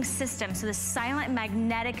gliding system, so the silent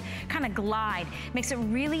magnetic kind of glide makes it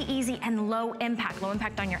really easy and low impact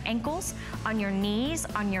on your ankles, on your knees,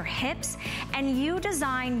 on your hips, and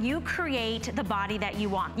you create the body that you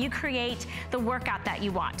want. You create the workout that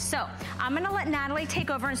you want. So I'm gonna let Natalie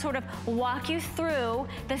take over and sort of walk you through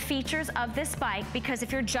the features of this bike, because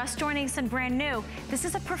if you're just joining us and brand new, this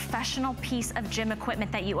is a professional piece of gym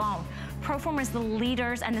equipment that you own. ProForm is the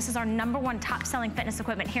leaders, and this is our #1 top-selling fitness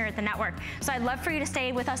equipment here at the network. So I'd love for you to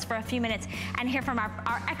stay with us for a few minutes and hear from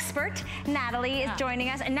our expert. Natalie is joining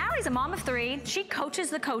us, and Natalie's a mom of 3. She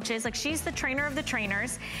coaches the coaches, like she's the trainer of the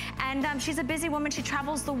trainers, and she's a busy woman. She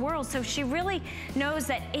travels the world, so she really knows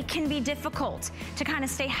that it can be difficult to kind of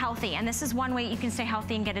stay healthy, and this is one way you can stay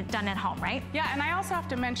healthy and get it done at home, right? Yeah, and I also have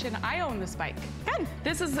to mention, I own this bike. Good.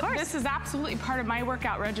 This is absolutely part of my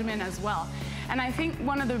workout regimen as well. And I think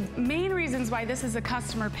one of the main reasons why this is a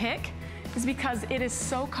customer pick is because it is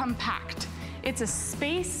so compact. It's a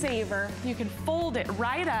space saver. You can fold it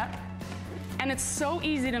right up, and it's so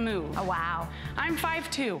easy to move. Oh, wow. I'm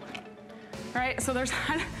 5'2", right? So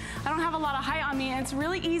I don't have a lot of height on me, and it's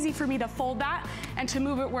really easy for me to fold that and to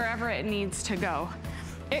move it wherever it needs to go.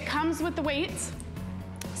 It comes with the weights,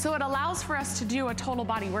 so it allows for us to do a total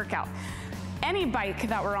body workout. Any bike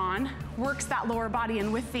that we're on works that lower body,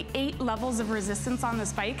 and with the 8 levels of resistance on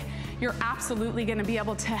this bike, you're absolutely gonna be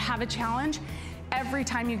able to have a challenge every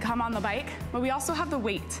time you come on the bike. But we also have the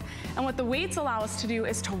weights, and what the weights allow us to do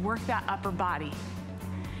is to work that upper body.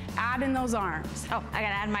 Add in those arms. Oh, I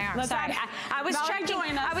gotta add my arms. Sorry, I was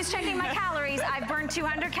checking my calories. I've burned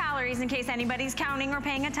 200 calories in case anybody's counting or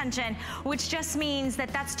paying attention, which just means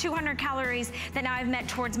that that's 200 calories that now I've met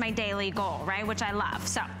towards my daily goal, right? Which I love,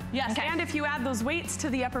 so. Yes, okay. And if you add those weights to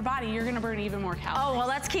the upper body, you're gonna burn even more calories. Oh, well,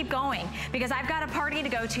 let's keep going, because I've got a party to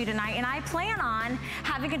go to tonight, and I plan on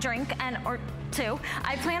having a drink or 2.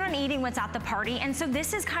 I plan on eating what's at the party, and so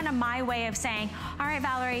this is kind of my way of saying, all right,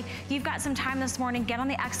 Valerie, you've got some time this morning, get on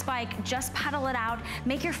the XBike, just pedal it out,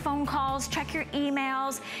 make your phone calls, check your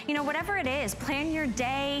emails, you know, whatever it is, plan your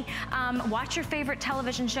day, watch your favorite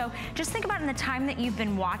television show. Just think about in the time that you've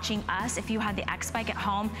been watching us, if you had the XBike at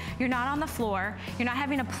home, you're not on the floor, you're not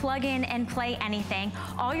having to plug in and play anything.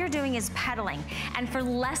 All you're doing is pedaling, and for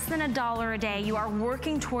less than $1 a day, you are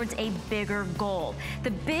working towards a bigger goal.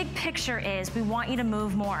 The big picture is we want you to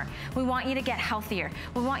move more. We want you to get healthier.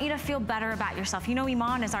 We want you to feel better about yourself. You know,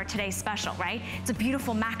 Iman is our today's special, right? It's a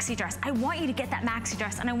beautiful maxi dress. I want you to get that maxi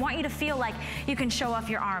dress, and I want you to feel like you can show off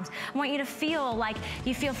your arms. I want you to feel like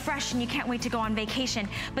you feel fresh and you can't wait to go on vacation.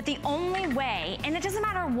 But the only way, and it doesn't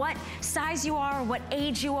matter what size you are, or what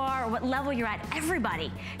age you are, or what level you're at,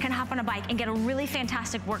 everybody can hop on a bike and get a really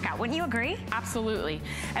fantastic workout. Wouldn't you agree? Absolutely.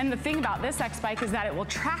 And the thing about this XBike is that it will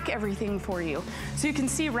track everything for you. So you can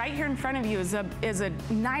see right here in front of you is a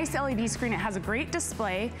nice LED screen. It has a great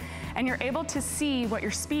display, and you're able to see what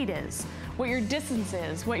your speed is, what your distance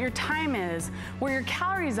is, what your time is, where your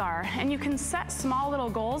calories are, and you can set small little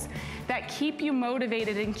goals that keep you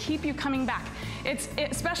motivated and keep you coming back.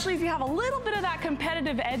 Especially if you have a little bit of that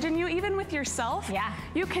competitive edge in you, even with yourself, yeah.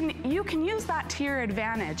 you can use that to your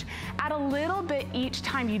advantage. Add a little bit each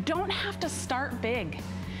time. You don't have to start big.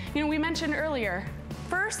 You know, we mentioned earlier,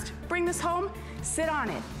 first, bring this home, sit on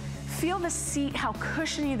it. Feel the seat, how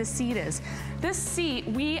cushiony the seat is. This seat,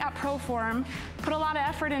 we at ProForm put a lot of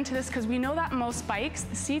effort into this because we know that most bikes,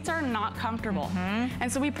 the seats are not comfortable.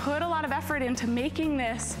 And so we put a lot of effort into making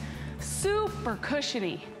this super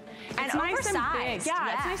cushiony. It's nice and big.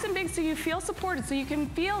 Yeah, it's nice and big so you feel supported, so you can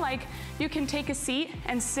feel like you can take a seat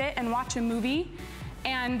and sit and watch a movie,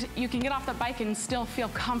 and you can get off the bike and still feel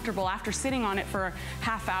comfortable after sitting on it for a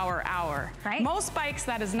half hour. Right. Most bikes,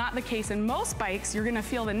 that is not the case. In most bikes, you're gonna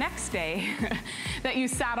feel the next day that you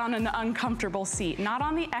sat on an uncomfortable seat. Not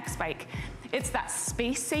on the XBike. It's that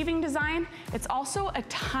space-saving design. It's also a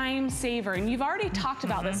time saver, and you've already talked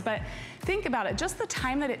about this, but think about it. Just the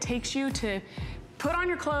time that it takes you to put on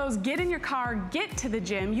your clothes, get in your car, get to the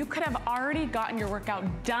gym, you could have already gotten your workout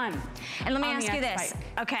done. And let me ask you this.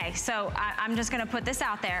 Okay, so I'm just gonna put this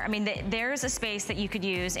out there. I mean, there's a space that you could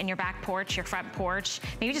use in your back porch, your front porch.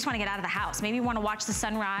 Maybe you just wanna get out of the house. Maybe you wanna watch the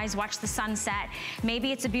sunrise, watch the sunset.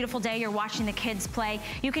 Maybe it's a beautiful day, you're watching the kids play.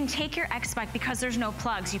 You can take your XBike because there's no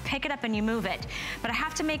plugs. You pick it up and you move it. But I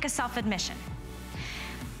have to make a self-admission.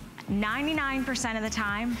 99% of the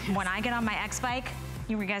time, when I get on my XBike,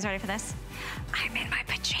 you guys ready for this? I'm in my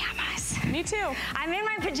pajamas. Me too. I'm in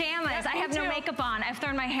my pajamas. Yes, I have no too. makeup on. I've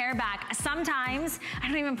thrown my hair back. Sometimes I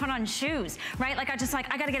don't even put on shoes, right? Like I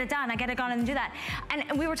gotta get it done. I gotta go on and do that.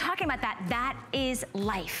 And we were talking about that. That is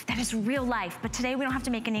life. That is real life. But today we don't have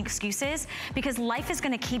to make any excuses because life is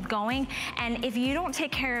gonna keep going. And if you don't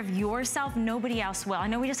take care of yourself, nobody else will. I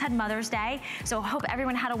know we just had Mother's Day, so I hope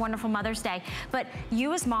everyone had a wonderful Mother's Day. But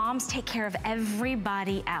you as moms, take care of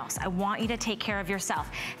everybody else. I want you to take care of yourself.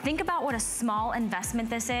 Think about what a small investment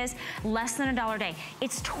this is, less than $1 a day.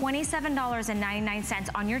 It's $27.99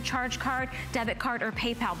 on your charge card, debit card, or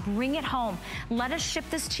PayPal. Bring it home. Let us ship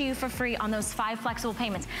this to you for free on those 5 flexible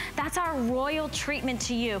payments. That's our royal treatment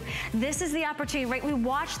to you. This is the opportunity, right? We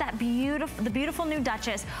watched the beautiful new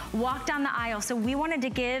Duchess walk down the aisle, so we wanted to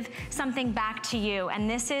give something back to you, and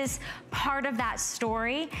this is part of that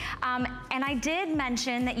story. And I did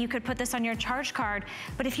mention that you could put this on your charge card,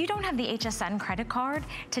 but if you don't have the HSN credit card,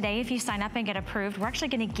 today if you sign up and get approved, we're actually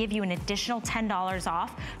gonna give you an additional $10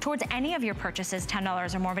 off towards any of your purchases,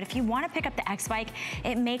 $10 or more. But if you wanna pick up the XBike,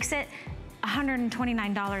 it makes it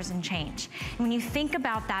 $129 and change. And when you think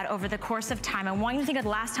about that over the course of time, I want you to think of the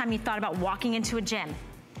last time you thought about walking into a gym.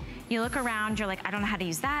 You look around, you're like, I don't know how to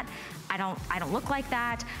use that. I don't look like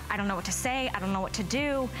that. I don't know what to say. I don't know what to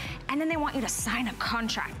do. And then they want you to sign a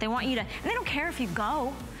contract. They want you to, and they don't care if you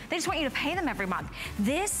go. They just want you to pay them every month.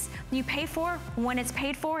 This, you pay for, when it's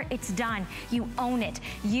paid for, it's done. You own it.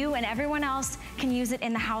 You and everyone else can use it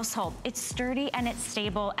in the household. It's sturdy and it's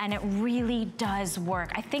stable and it really does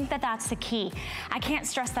work. I think that that's the key. I can't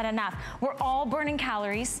stress that enough. We're all burning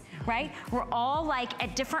calories, right? We're all like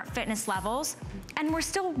at different fitness levels and we're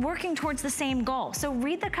still working towards the same goal. So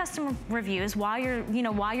read the customer reviews while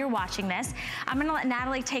you're watching this. I'm gonna let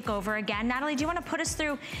Natalie take over again. Natalie, do you wanna put us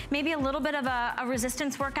through maybe a little bit of a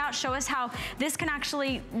resistance workout? Show us how this can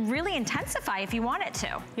actually really intensify if you want it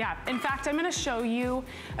to. Yeah, in fact, I'm gonna show you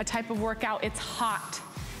a type of workout. It's hot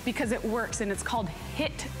because it works and it's called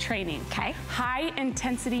HIIT training. Okay. High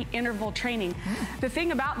intensity interval training. The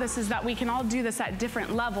thing about this is that we can all do this at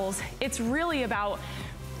different levels. It's really about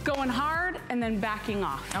going hard and then backing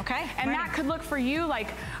off. Okay. And that could look for you like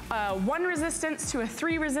 1 resistance to a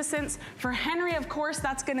 3 resistance. For Henry, of course,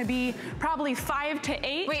 that's gonna be probably 5 to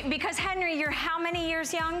 8. Wait, because Henry, you're how many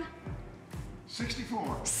years young?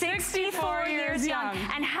 64. 64 years young.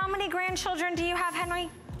 And how many grandchildren do you have, Henry?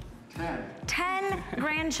 10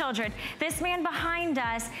 grandchildren. This man behind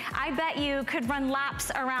us, I bet you could run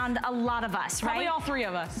laps around a lot of us, right? Probably all 3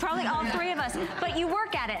 of us. Probably all 3 of us. But you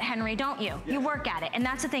work at it, Henry, don't you? You work at it. And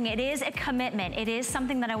that's the thing. It is a commitment. It is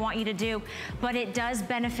something that I want you to do, but it does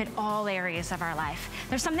benefit all areas of our life.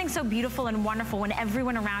 There's something so beautiful and wonderful when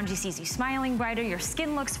everyone around you sees you smiling brighter, your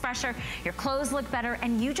skin looks fresher, your clothes look better,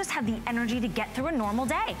 and you just have the energy to get through a normal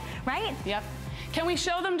day, right? Yep. Can we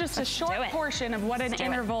show them just a short portion of what an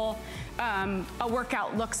interval a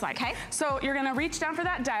workout looks like? Okay. So you're gonna reach down for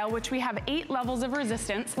that dial, which we have 8 levels of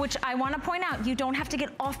resistance. Which I wanna point out, you don't have to get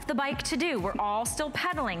off the bike to do. We're all still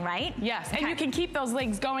pedaling, right? Yes, and you can keep those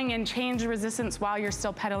legs going and change resistance while you're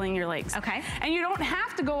still pedaling your legs. Okay. And you don't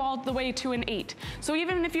have to go all the way to an 8. So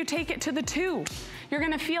even if you take it to the 2, you're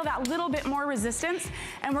gonna feel that little bit more resistance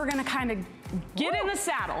and we're gonna kind of get in the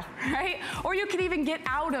saddle, right? Or you could even get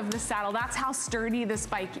out of the saddle. That's how sturdy this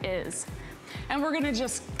bike is. And we're gonna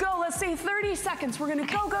just go, let's say 30 seconds. We're gonna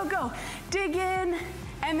go, go, go. Dig in,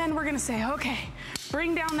 and then we're gonna say, okay,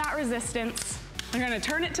 bring down that resistance. We're gonna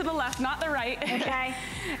turn it to the left, not the right. Okay.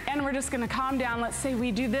 And we're just gonna calm down. Let's say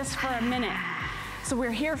we do this for a minute. So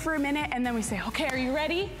we're here for a minute, and then we say, okay, are you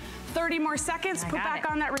ready? 30 more seconds, put back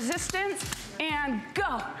on that resistance, and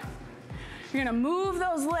go. You're gonna move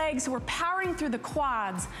those legs. We're powering through the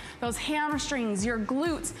quads, those hamstrings, your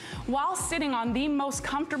glutes, while sitting on the most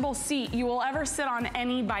comfortable seat you will ever sit on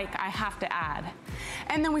any bike, I have to add.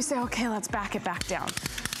 And then we say, okay, let's back it back down.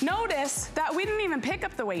 Notice that we didn't even pick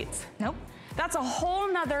up the weights. Nope. That's a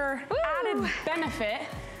whole nother added benefit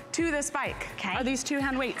to this bike, are these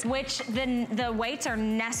 2-hand weights. Which the weights are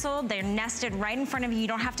nestled, they're nested right in front of you. You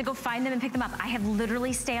don't have to go find them and pick them up. I have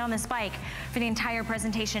literally stayed on this bike for the entire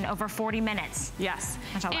presentation, over 40 minutes. Yes,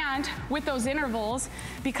 and with those intervals,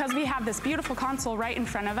 because we have this beautiful console right in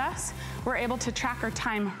front of us, we're able to track our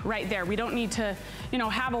time right there. We don't need to,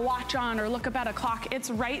 have a watch on or look up at a clock.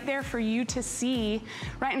 It's right there for you to see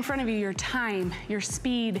right in front of you your time, your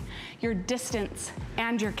speed, your distance,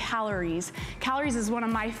 and your calories. Calories is one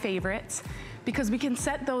of my favorites because we can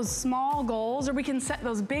set those small goals or we can set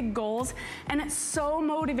those big goals, and it's so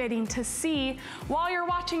motivating to see while you're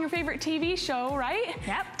watching your favorite TV show, right?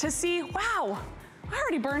 Yep. To see, wow, I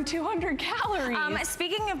already burned 200 calories.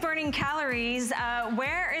 Speaking of burning calories,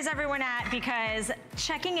 where is everyone at? Because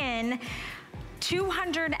checking in,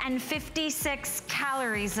 256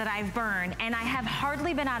 calories that I've burned, and I have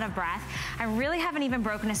hardly been out of breath. I really haven't even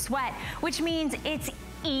broken a sweat, which means it's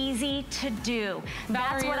easy to do.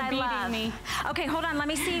 That's what I love. Me. Okay, hold on, let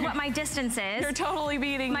me see what my distance is. You're totally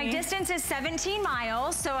beating me. My distance is 17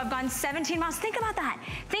 miles, so I've gone 17 miles. Think about that.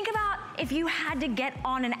 Think about if you had to get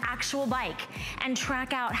on an actual bike and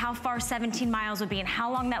track out how far 17 miles would be and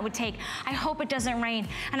how long that would take. I hope it doesn't rain,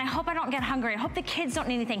 and I hope I don't get hungry. I hope the kids don't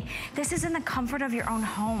need anything. This is in the comfort of your own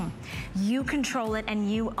home. You control it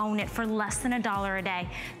and you own it for less than $1 a day.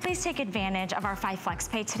 Please take advantage of our 5 Flex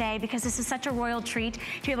Pay today, because this is such a royal treat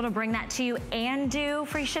to be able to bring that to you and do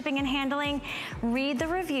free shipping and handling. Read the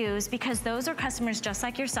reviews, because those are customers just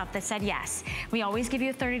like yourself that said yes. We always give you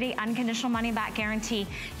a 30-day unconditional money back guarantee.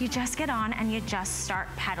 You just get on and you just start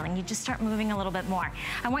pedaling. You just start moving a little bit more.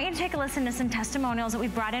 I want you to take a listen to some testimonials that we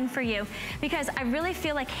brought in for you, because I really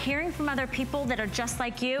feel like hearing from other people that are just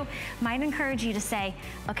like you might encourage you to say,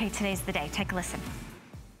 okay, today's the day. Take a listen.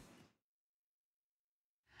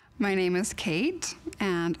 My name is Kate,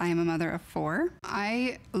 and I am a mother of 4.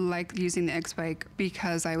 I like using the XBike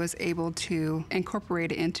because I was able to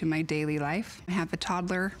incorporate it into my daily life. I have a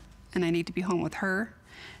toddler, and I need to be home with her,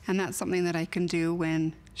 and that's something that I can do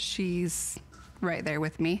when she's right there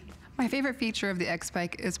with me. My favorite feature of the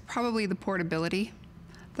XBike is probably the portability,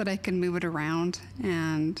 that I can move it around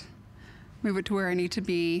and move it to where I need to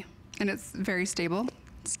be, and it's very stable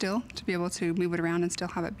still, to be able to move it around and still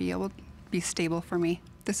have it be able to be stable for me.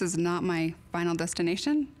 This is not my final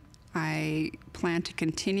destination. I plan to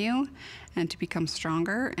continue and to become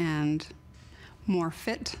stronger and more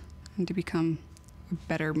fit and to become a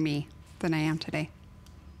better me than I am today.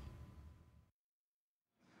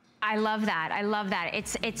 I love that. I love that.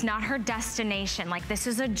 It's not her destination. Like, this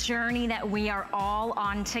is a journey that we are all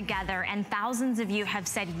on together, and thousands of you have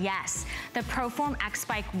said yes. The ProForm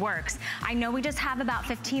XBike works. I know we just have about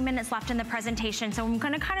 15 minutes left in the presentation, so I'm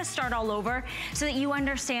going to kind of start all over so that you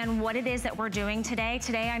understand what it is that we're doing today.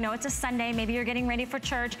 Today, I know it's a Sunday. Maybe you're getting ready for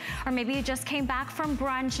church, or maybe you just came back from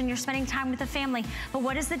brunch and you're spending time with the family. But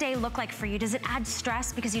what does the day look like for you? Does it add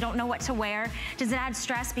stress because you don't know what to wear? Does it add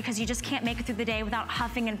stress because you just can't make it through the day without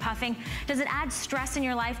huffing and puffing? Does it add stress in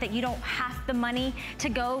your life that you don't have the money to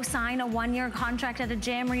go sign a 1-year contract at a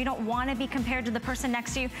gym, or you don't want to be compared to the person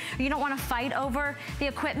next to you, or you don't want to fight over the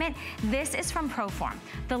equipment? This is from ProForm,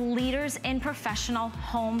 the leaders in professional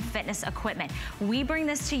home fitness equipment. We bring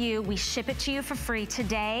this to you. We ship it to you for free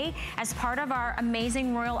today. As part of our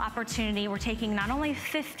amazing royal opportunity, we're taking not only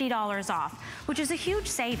 $50 off, which is a huge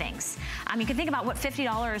savings. You can think about what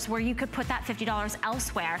 $50, where you could put that $50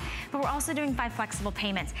 elsewhere, but we're also doing 5 flexible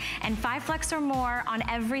payments. And 5 flex or more on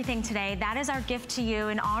everything today. That is our gift to you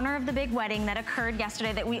in honor of the big wedding that occurred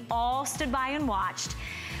yesterday that we all stood by and watched.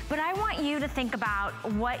 But I want you to think about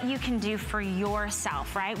what you can do for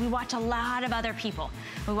yourself, right? We watch a lot of other people.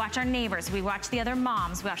 We watch our neighbors, we watch the other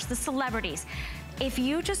moms, we watch the celebrities. If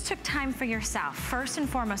you just took time for yourself, first and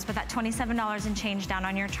foremost, put that $27 and change down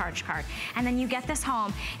on your charge card, and then you get this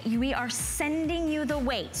home, we are sending you the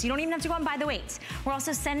weights. You don't even have to go and buy the weights. We're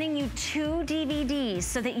also sending you 2 DVDs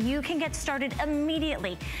so that you can get started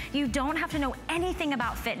immediately. You don't have to know anything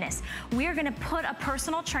about fitness. We're gonna put a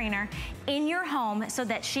personal trainer in your home so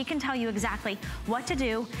that she can tell you exactly what to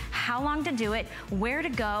do, how long to do it, where to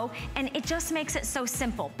go, and it just makes it so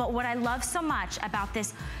simple. But what I love so much about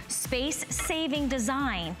this space-saving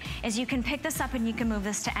design is you can pick this up and you can move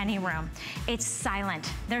this to any room. It's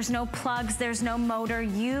silent. There's no plugs, there's no motor.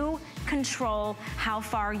 You control how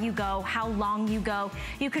far you go, how long you go.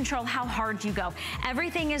 You control how hard you go.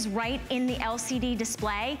 Everything is right in the LCD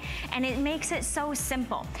display, and it makes it so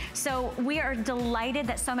simple. So we are delighted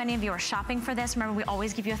that so many of you are shopping for this. Remember, we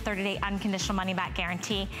always give you a 30-day unconditional money-back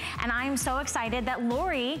guarantee. And I am so excited that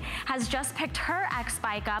Lori has just picked her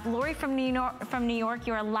XBike up. Lori from New York,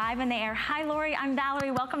 you are live in the air. Hi, Lori. I'm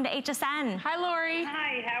Valerie. Welcome to HSN. Hi, Lori.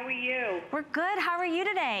 Hi, how are you? We're good. How are you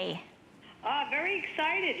today? Very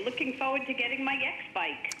excited. Looking forward to getting my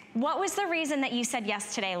XBike. What was the reason that you said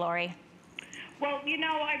yes today, Lori? Well, you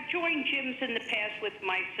know, I've joined gyms in the past with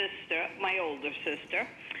my sister, my older sister,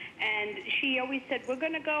 and she always said, we're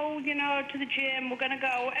going to go, you know, to the gym, we're going to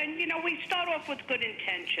go. And, you know, we start off with good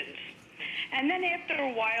intentions. And then after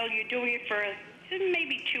a while, you're doing it for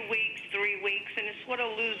maybe 2 weeks, 3 weeks, and it sort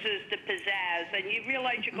of loses the pizzazz, and you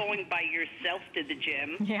realize you're going by yourself to the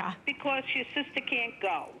gym because your sister can't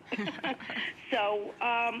go. So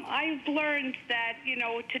I've learned that, you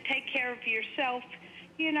know, to take care of yourself,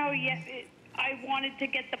 you know, I wanted to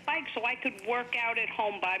get the bike so I could work out at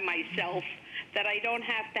home by myself that I don't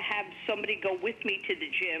have to have somebody go with me to the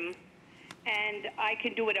gym. And I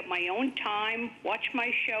can do it at my own time, watch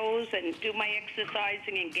my shows, and do my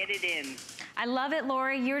exercising and get it in. I love it,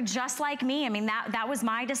 Lori. You're just like me. I mean, that was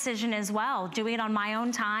my decision as well, doing it on my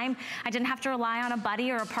own time. I didn't have to rely on a buddy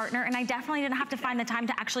or a partner, and I definitely didn't have to find the time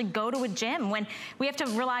to actually go to a gym when we have to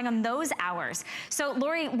rely on those hours. So,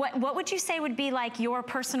 Lori, what would you say would be like your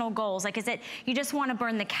personal goals? Like, is it you just want to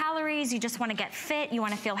burn the calories, you just want to get fit, you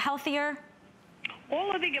want to feel healthier?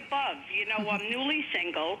 All of the above. You know, I'm newly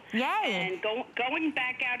single. Yay. And going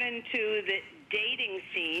back out into the dating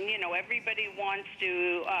scene, you know, everybody wants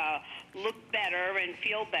to look better and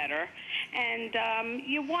feel better. And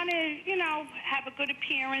you want to, you know, have a good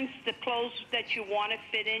appearance. The clothes that you want to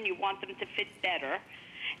fit in, you want them to fit better.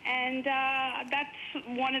 And that's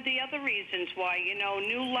one of the other reasons why, you know,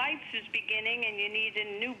 new life is beginning and you need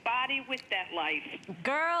a new body with that life.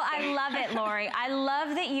 Girl, I love it, Lori. I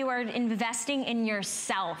love that you are investing in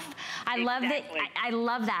yourself. I love that. I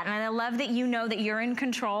love that. And I love that you know that you're in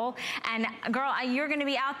control. And girl, you're going to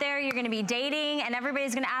be out there, you're going to be dating, and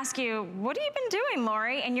everybody's going to ask you, what have you been doing,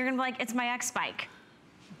 Lori? And you're going to be like, it's my XBike.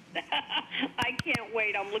 I can't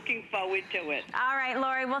wait. I'm looking forward to it. All right,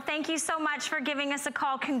 Lori. Well, thank you so much for giving us a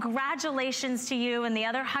call. Congratulations to you and the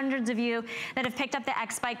other hundreds of you that have picked up the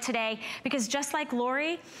XBike today. Because just like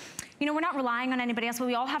Lori, you know, we're not relying on anybody else, but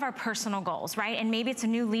we all have our personal goals, right? And maybe it's a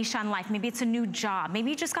new leash on life. Maybe it's a new job. Maybe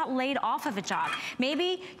you just got laid off of a job.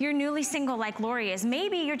 Maybe you're newly single like Lori is.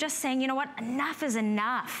 Maybe you're just saying, you know what, enough is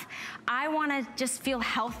enough. I want to just feel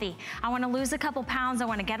healthy. I want to lose a couple pounds. I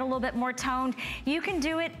want to get a little bit more toned. You can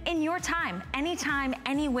do it in your time, anytime,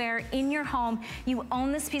 anywhere, in your home. You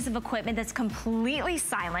own this piece of equipment that's completely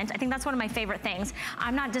silent. I think that's one of my favorite things.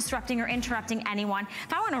 I'm not disrupting or interrupting anyone.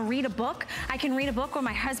 If I want to read a book, I can read a book while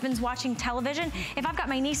my husband's watching television. If I've got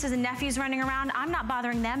my nieces and nephews running around, I'm not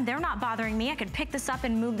bothering them. They're not bothering me. I could pick this up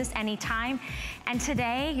and move this anytime. And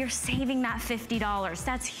today, you're saving that $50.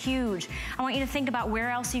 That's huge. I want you to think about where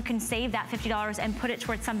else you can save that $50 and put it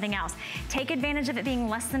towards something else. Take advantage of it being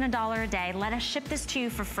less than $1 a day. Let us ship this to you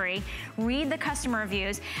for free. Read the customer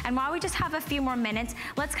reviews. And while we just have a few more minutes,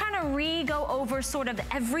 let's kind of go over sort of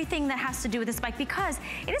everything that has to do with this bike, because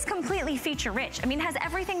it is completely feature rich. I mean, it has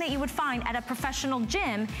everything that you would find at a professional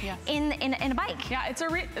gym. Yes. In a bike. Yeah,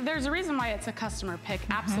 there's a reason why it's a customer pick,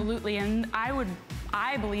 absolutely. And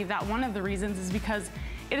I believe that one of the reasons is because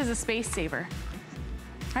it is a space saver.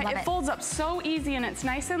 Right? It folds up so easy and it's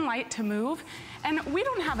nice and light to move. And we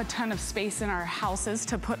don't have a ton of space in our houses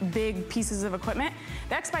to put big pieces of equipment.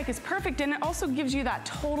 The XBike is perfect, and it also gives you that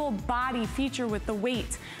total body feature with the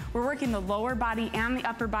weights. We're working the lower body and the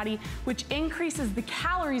upper body, which increases the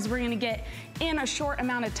calories we're gonna get in a short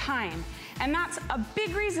amount of time. And that's a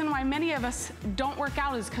big reason why many of us don't work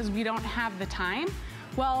out, is because we don't have the time.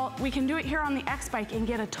 Well, we can do it here on the XBike and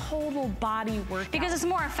get a total body workout. Because it's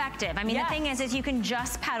more effective. I mean, the thing is you can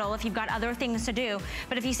just pedal if you've got other things to do.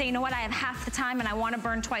 But if you say, you know what, I have half the time and I want to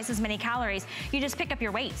burn twice as many calories, you just pick up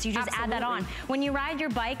your weights. You just add that on. When you ride your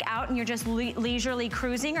bike out and you're just leisurely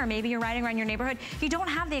cruising, or maybe you're riding around your neighborhood, you don't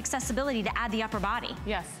have the accessibility to add the upper body.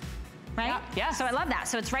 Yes. Right? Yeah. So I love that.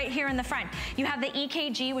 So it's right here in the front. You have the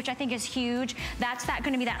EKG, which I think is huge. That's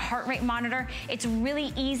going to be that heart rate monitor. It's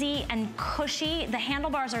really easy and cushy. The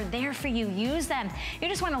handlebars are there for you. Use them. You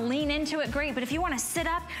just want to lean into it, great. But if you want to sit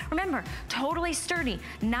up, remember, totally sturdy,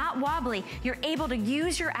 not wobbly. You're able to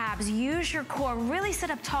use your abs, use your core, really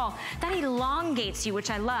sit up tall. That elongates you,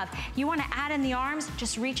 which I love. You want to add in the arms,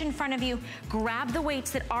 just reach in front of you, grab the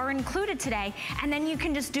weights that are included today, and then you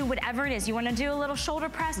can just do whatever it is. You want to do a little shoulder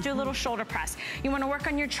press, do a little shoulder press. You want to work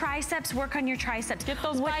on your triceps, work on your triceps. Get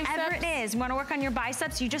those biceps. Whatever it is, you want to work on your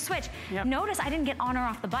biceps, you just switch. Yep. Notice I didn't get on or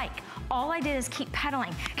off the bike. All I did is keep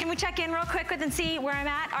pedaling. Can we check in real quick and see where I'm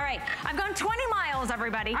at? All right, I've gone 20 miles,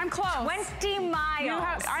 everybody. I'm close. 20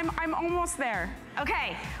 miles. I'm almost there.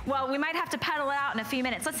 Okay, well, we might have to pedal it out in a few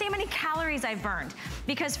minutes. Let's see how many calories I've burned.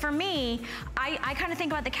 Because for me, I kind of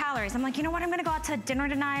think about the calories. I'm like, you know what, I'm gonna go out to dinner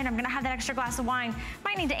tonight, I'm gonna have that extra glass of wine.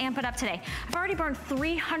 Might need to amp it up today. I've already burned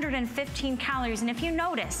 315 calories, and if you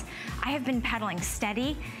notice, I have been pedaling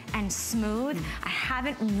steady and smooth.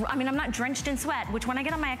 I'm not drenched in sweat, which when I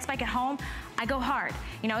get on my XBike at home, I go hard.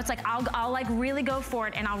 You know, it's like I'll like really go for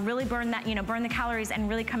it, and I'll really burn that, burn the calories and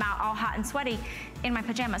really come out all hot and sweaty in my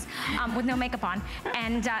pajamas with no makeup on.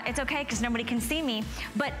 And it's okay because nobody can see me,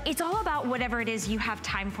 but it's all about whatever it is you have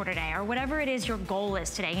time for today, or whatever it is your goal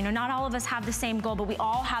is today. You know, not all of us have the same goal, but we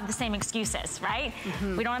all have the same excuses, right?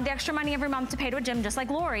 We don't have the extra money every month to pay to a gym, just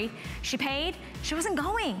like Lori. She paid, she wasn't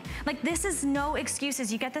going. Like, this is no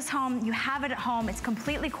excuses. You get this home, you have it at home, it's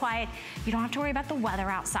completely quiet. You don't have to worry about the weather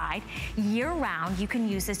outside. Year year round, you can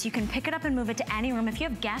use this. You can pick it up and move it to any room. If you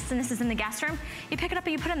have guests and this is in the guest room, you pick it up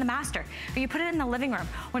and you put it in the master, or you put it in the living room.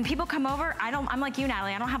 When people come over, I'm like you,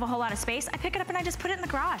 Natalie, I don't have a whole lot of space. I pick it up and I just put it in the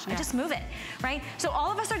garage. I just move it, right? So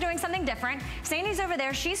all of us are doing something different. Sandy's over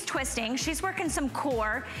there, she's twisting, she's working some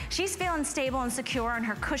core, she's feeling stable and secure in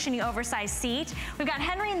her cushiony, oversized seat. We've got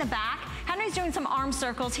Henry in the back. Henry's doing some arm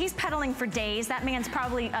circles. He's pedaling for days. That man's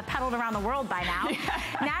probably pedaled around the world by now.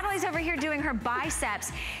 Natalie's over here doing her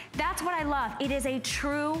biceps. That's what I love. It is a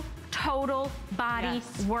true total body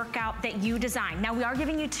workout that you design. Now we are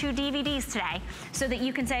giving you 2 DVDs today so that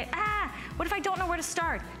you can say, what if I don't know where to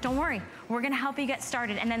start? Don't worry, we're gonna help you get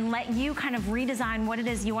started and then let you kind of redesign what it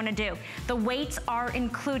is you wanna do. The weights are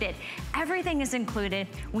included. Everything is included.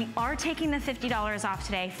 We are taking the $50 off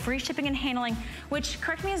today, free shipping and handling, which,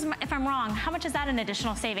 correct me if I'm wrong, how much is that in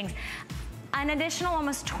additional savings? An additional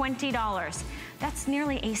almost $20. That's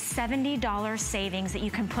nearly a $70 savings that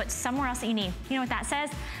you can put somewhere else that you need. You know what that says?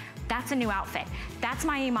 That's a new outfit. That's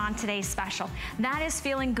my Iman Today's special. That is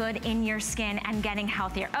feeling good in your skin and getting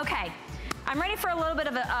healthier. Okay, I'm ready for a little bit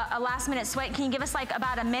of a last minute sweat. Can you give us like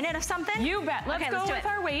about a minute of something? You bet. Let's go with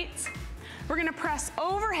our weights. We're gonna press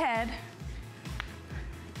overhead.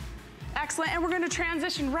 Excellent, and we're gonna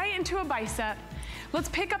transition right into a bicep. Let's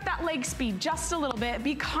pick up that leg speed just a little bit.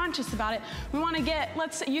 Be conscious about it. We wanna get,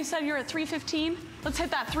 you said you're at 315? Let's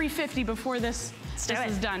hit that 350 before this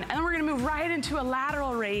is done. And then we're gonna move right into a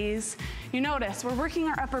lateral raise. You notice, we're working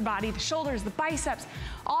our upper body, the shoulders, the biceps,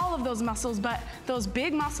 all of those muscles, but those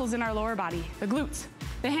big muscles in our lower body, the glutes,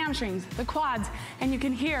 the hamstrings, the quads, and you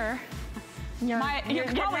can hear, you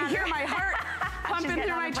can probably hear my heart pumping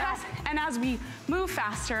through my chest. And as we move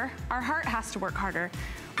faster, our heart has to work harder.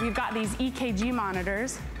 We've got these EKG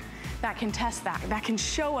monitors that can test that can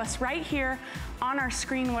show us right here on our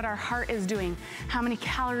screen what our heart is doing, how many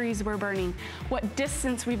calories we're burning, what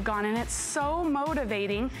distance we've gone, and it's so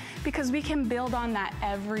motivating because we can build on that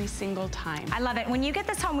every single time. I love it. When you get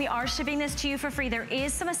this home, we are shipping this to you for free. There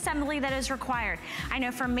is some assembly that is required. I know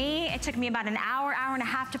for me, it took me about an hour, hour and a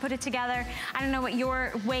half to put it together. I don't know what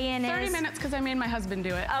your weigh-in is. 30 minutes because I made my husband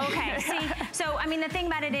do it. Okay, see, so I mean, the thing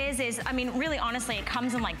about it is, I mean, really honestly, it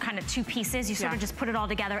comes in like kind of 2 pieces. You sort of just put it all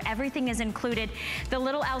together. Everything is included. The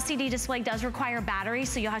little LCD display does require batteries,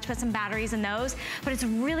 so you'll have to put some batteries in those, but it's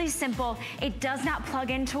really simple. It does not plug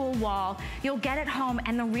into a wall. You'll get it home,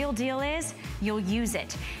 and the real deal is you'll use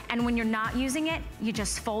it. And when you're not using it, you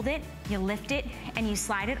just fold it, you lift it, and you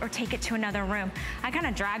slide it or take it to another room. I kind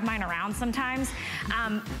of drag mine around sometimes,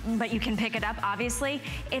 but you can pick it up, obviously.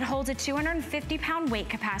 It holds a 250-pound weight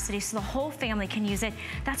capacity, so the whole family can use it.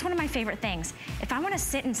 That's one of my favorite things. If I want to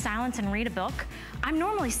sit in silence and read a book, I'm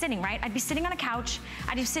normally sitting, right? I'd be sitting on a couch,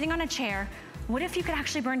 I'd be sitting on a chair. What if you could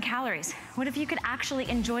actually burn calories? What if you could actually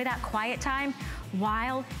enjoy that quiet time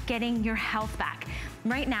while getting your health back?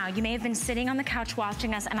 Right now, you may have been sitting on the couch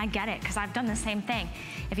watching us, and I get it, because I've done the same thing.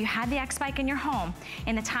 If you had the XBike in your home,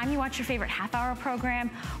 in the time you watch your favorite half-hour program,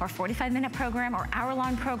 or 45-minute program, or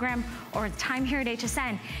hour-long program, or the time here at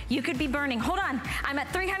HSN, you could be burning, hold on, I'm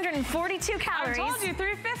at 342 calories. I told you,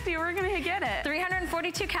 350, we're gonna get it.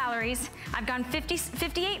 342 calories. I've gone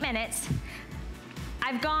 58 minutes.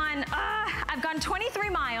 I've gone 23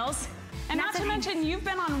 miles. And not to mention, you've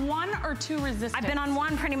been on 1 or 2 resistance. I've been on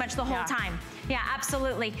 1 pretty much the whole time. Yeah,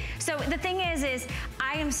 absolutely. So the thing is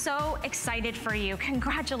I am so excited for you.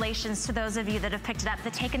 Congratulations to those of you that have picked it up,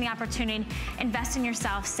 that taken the opportunity, invest in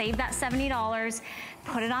yourself, save that $70,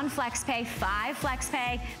 put it on FlexPay, 5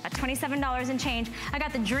 FlexPay, at $27 and change. I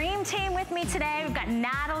got the dream team with me today. We've got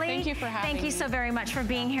Natalie. Thank you for having me. Thank you so very much for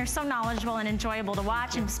being here. So knowledgeable and enjoyable to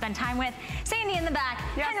watch and spend time with. Sandy in the back,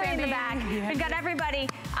 Henry in the back. We've got everybody.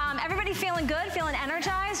 Everybody feeling good, feeling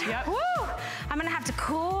energized. Yep. Woo! I'm gonna have to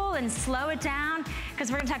cool and slow it down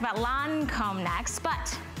because we're gonna talk about Lancome next.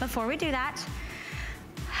 But before we do that,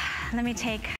 let me take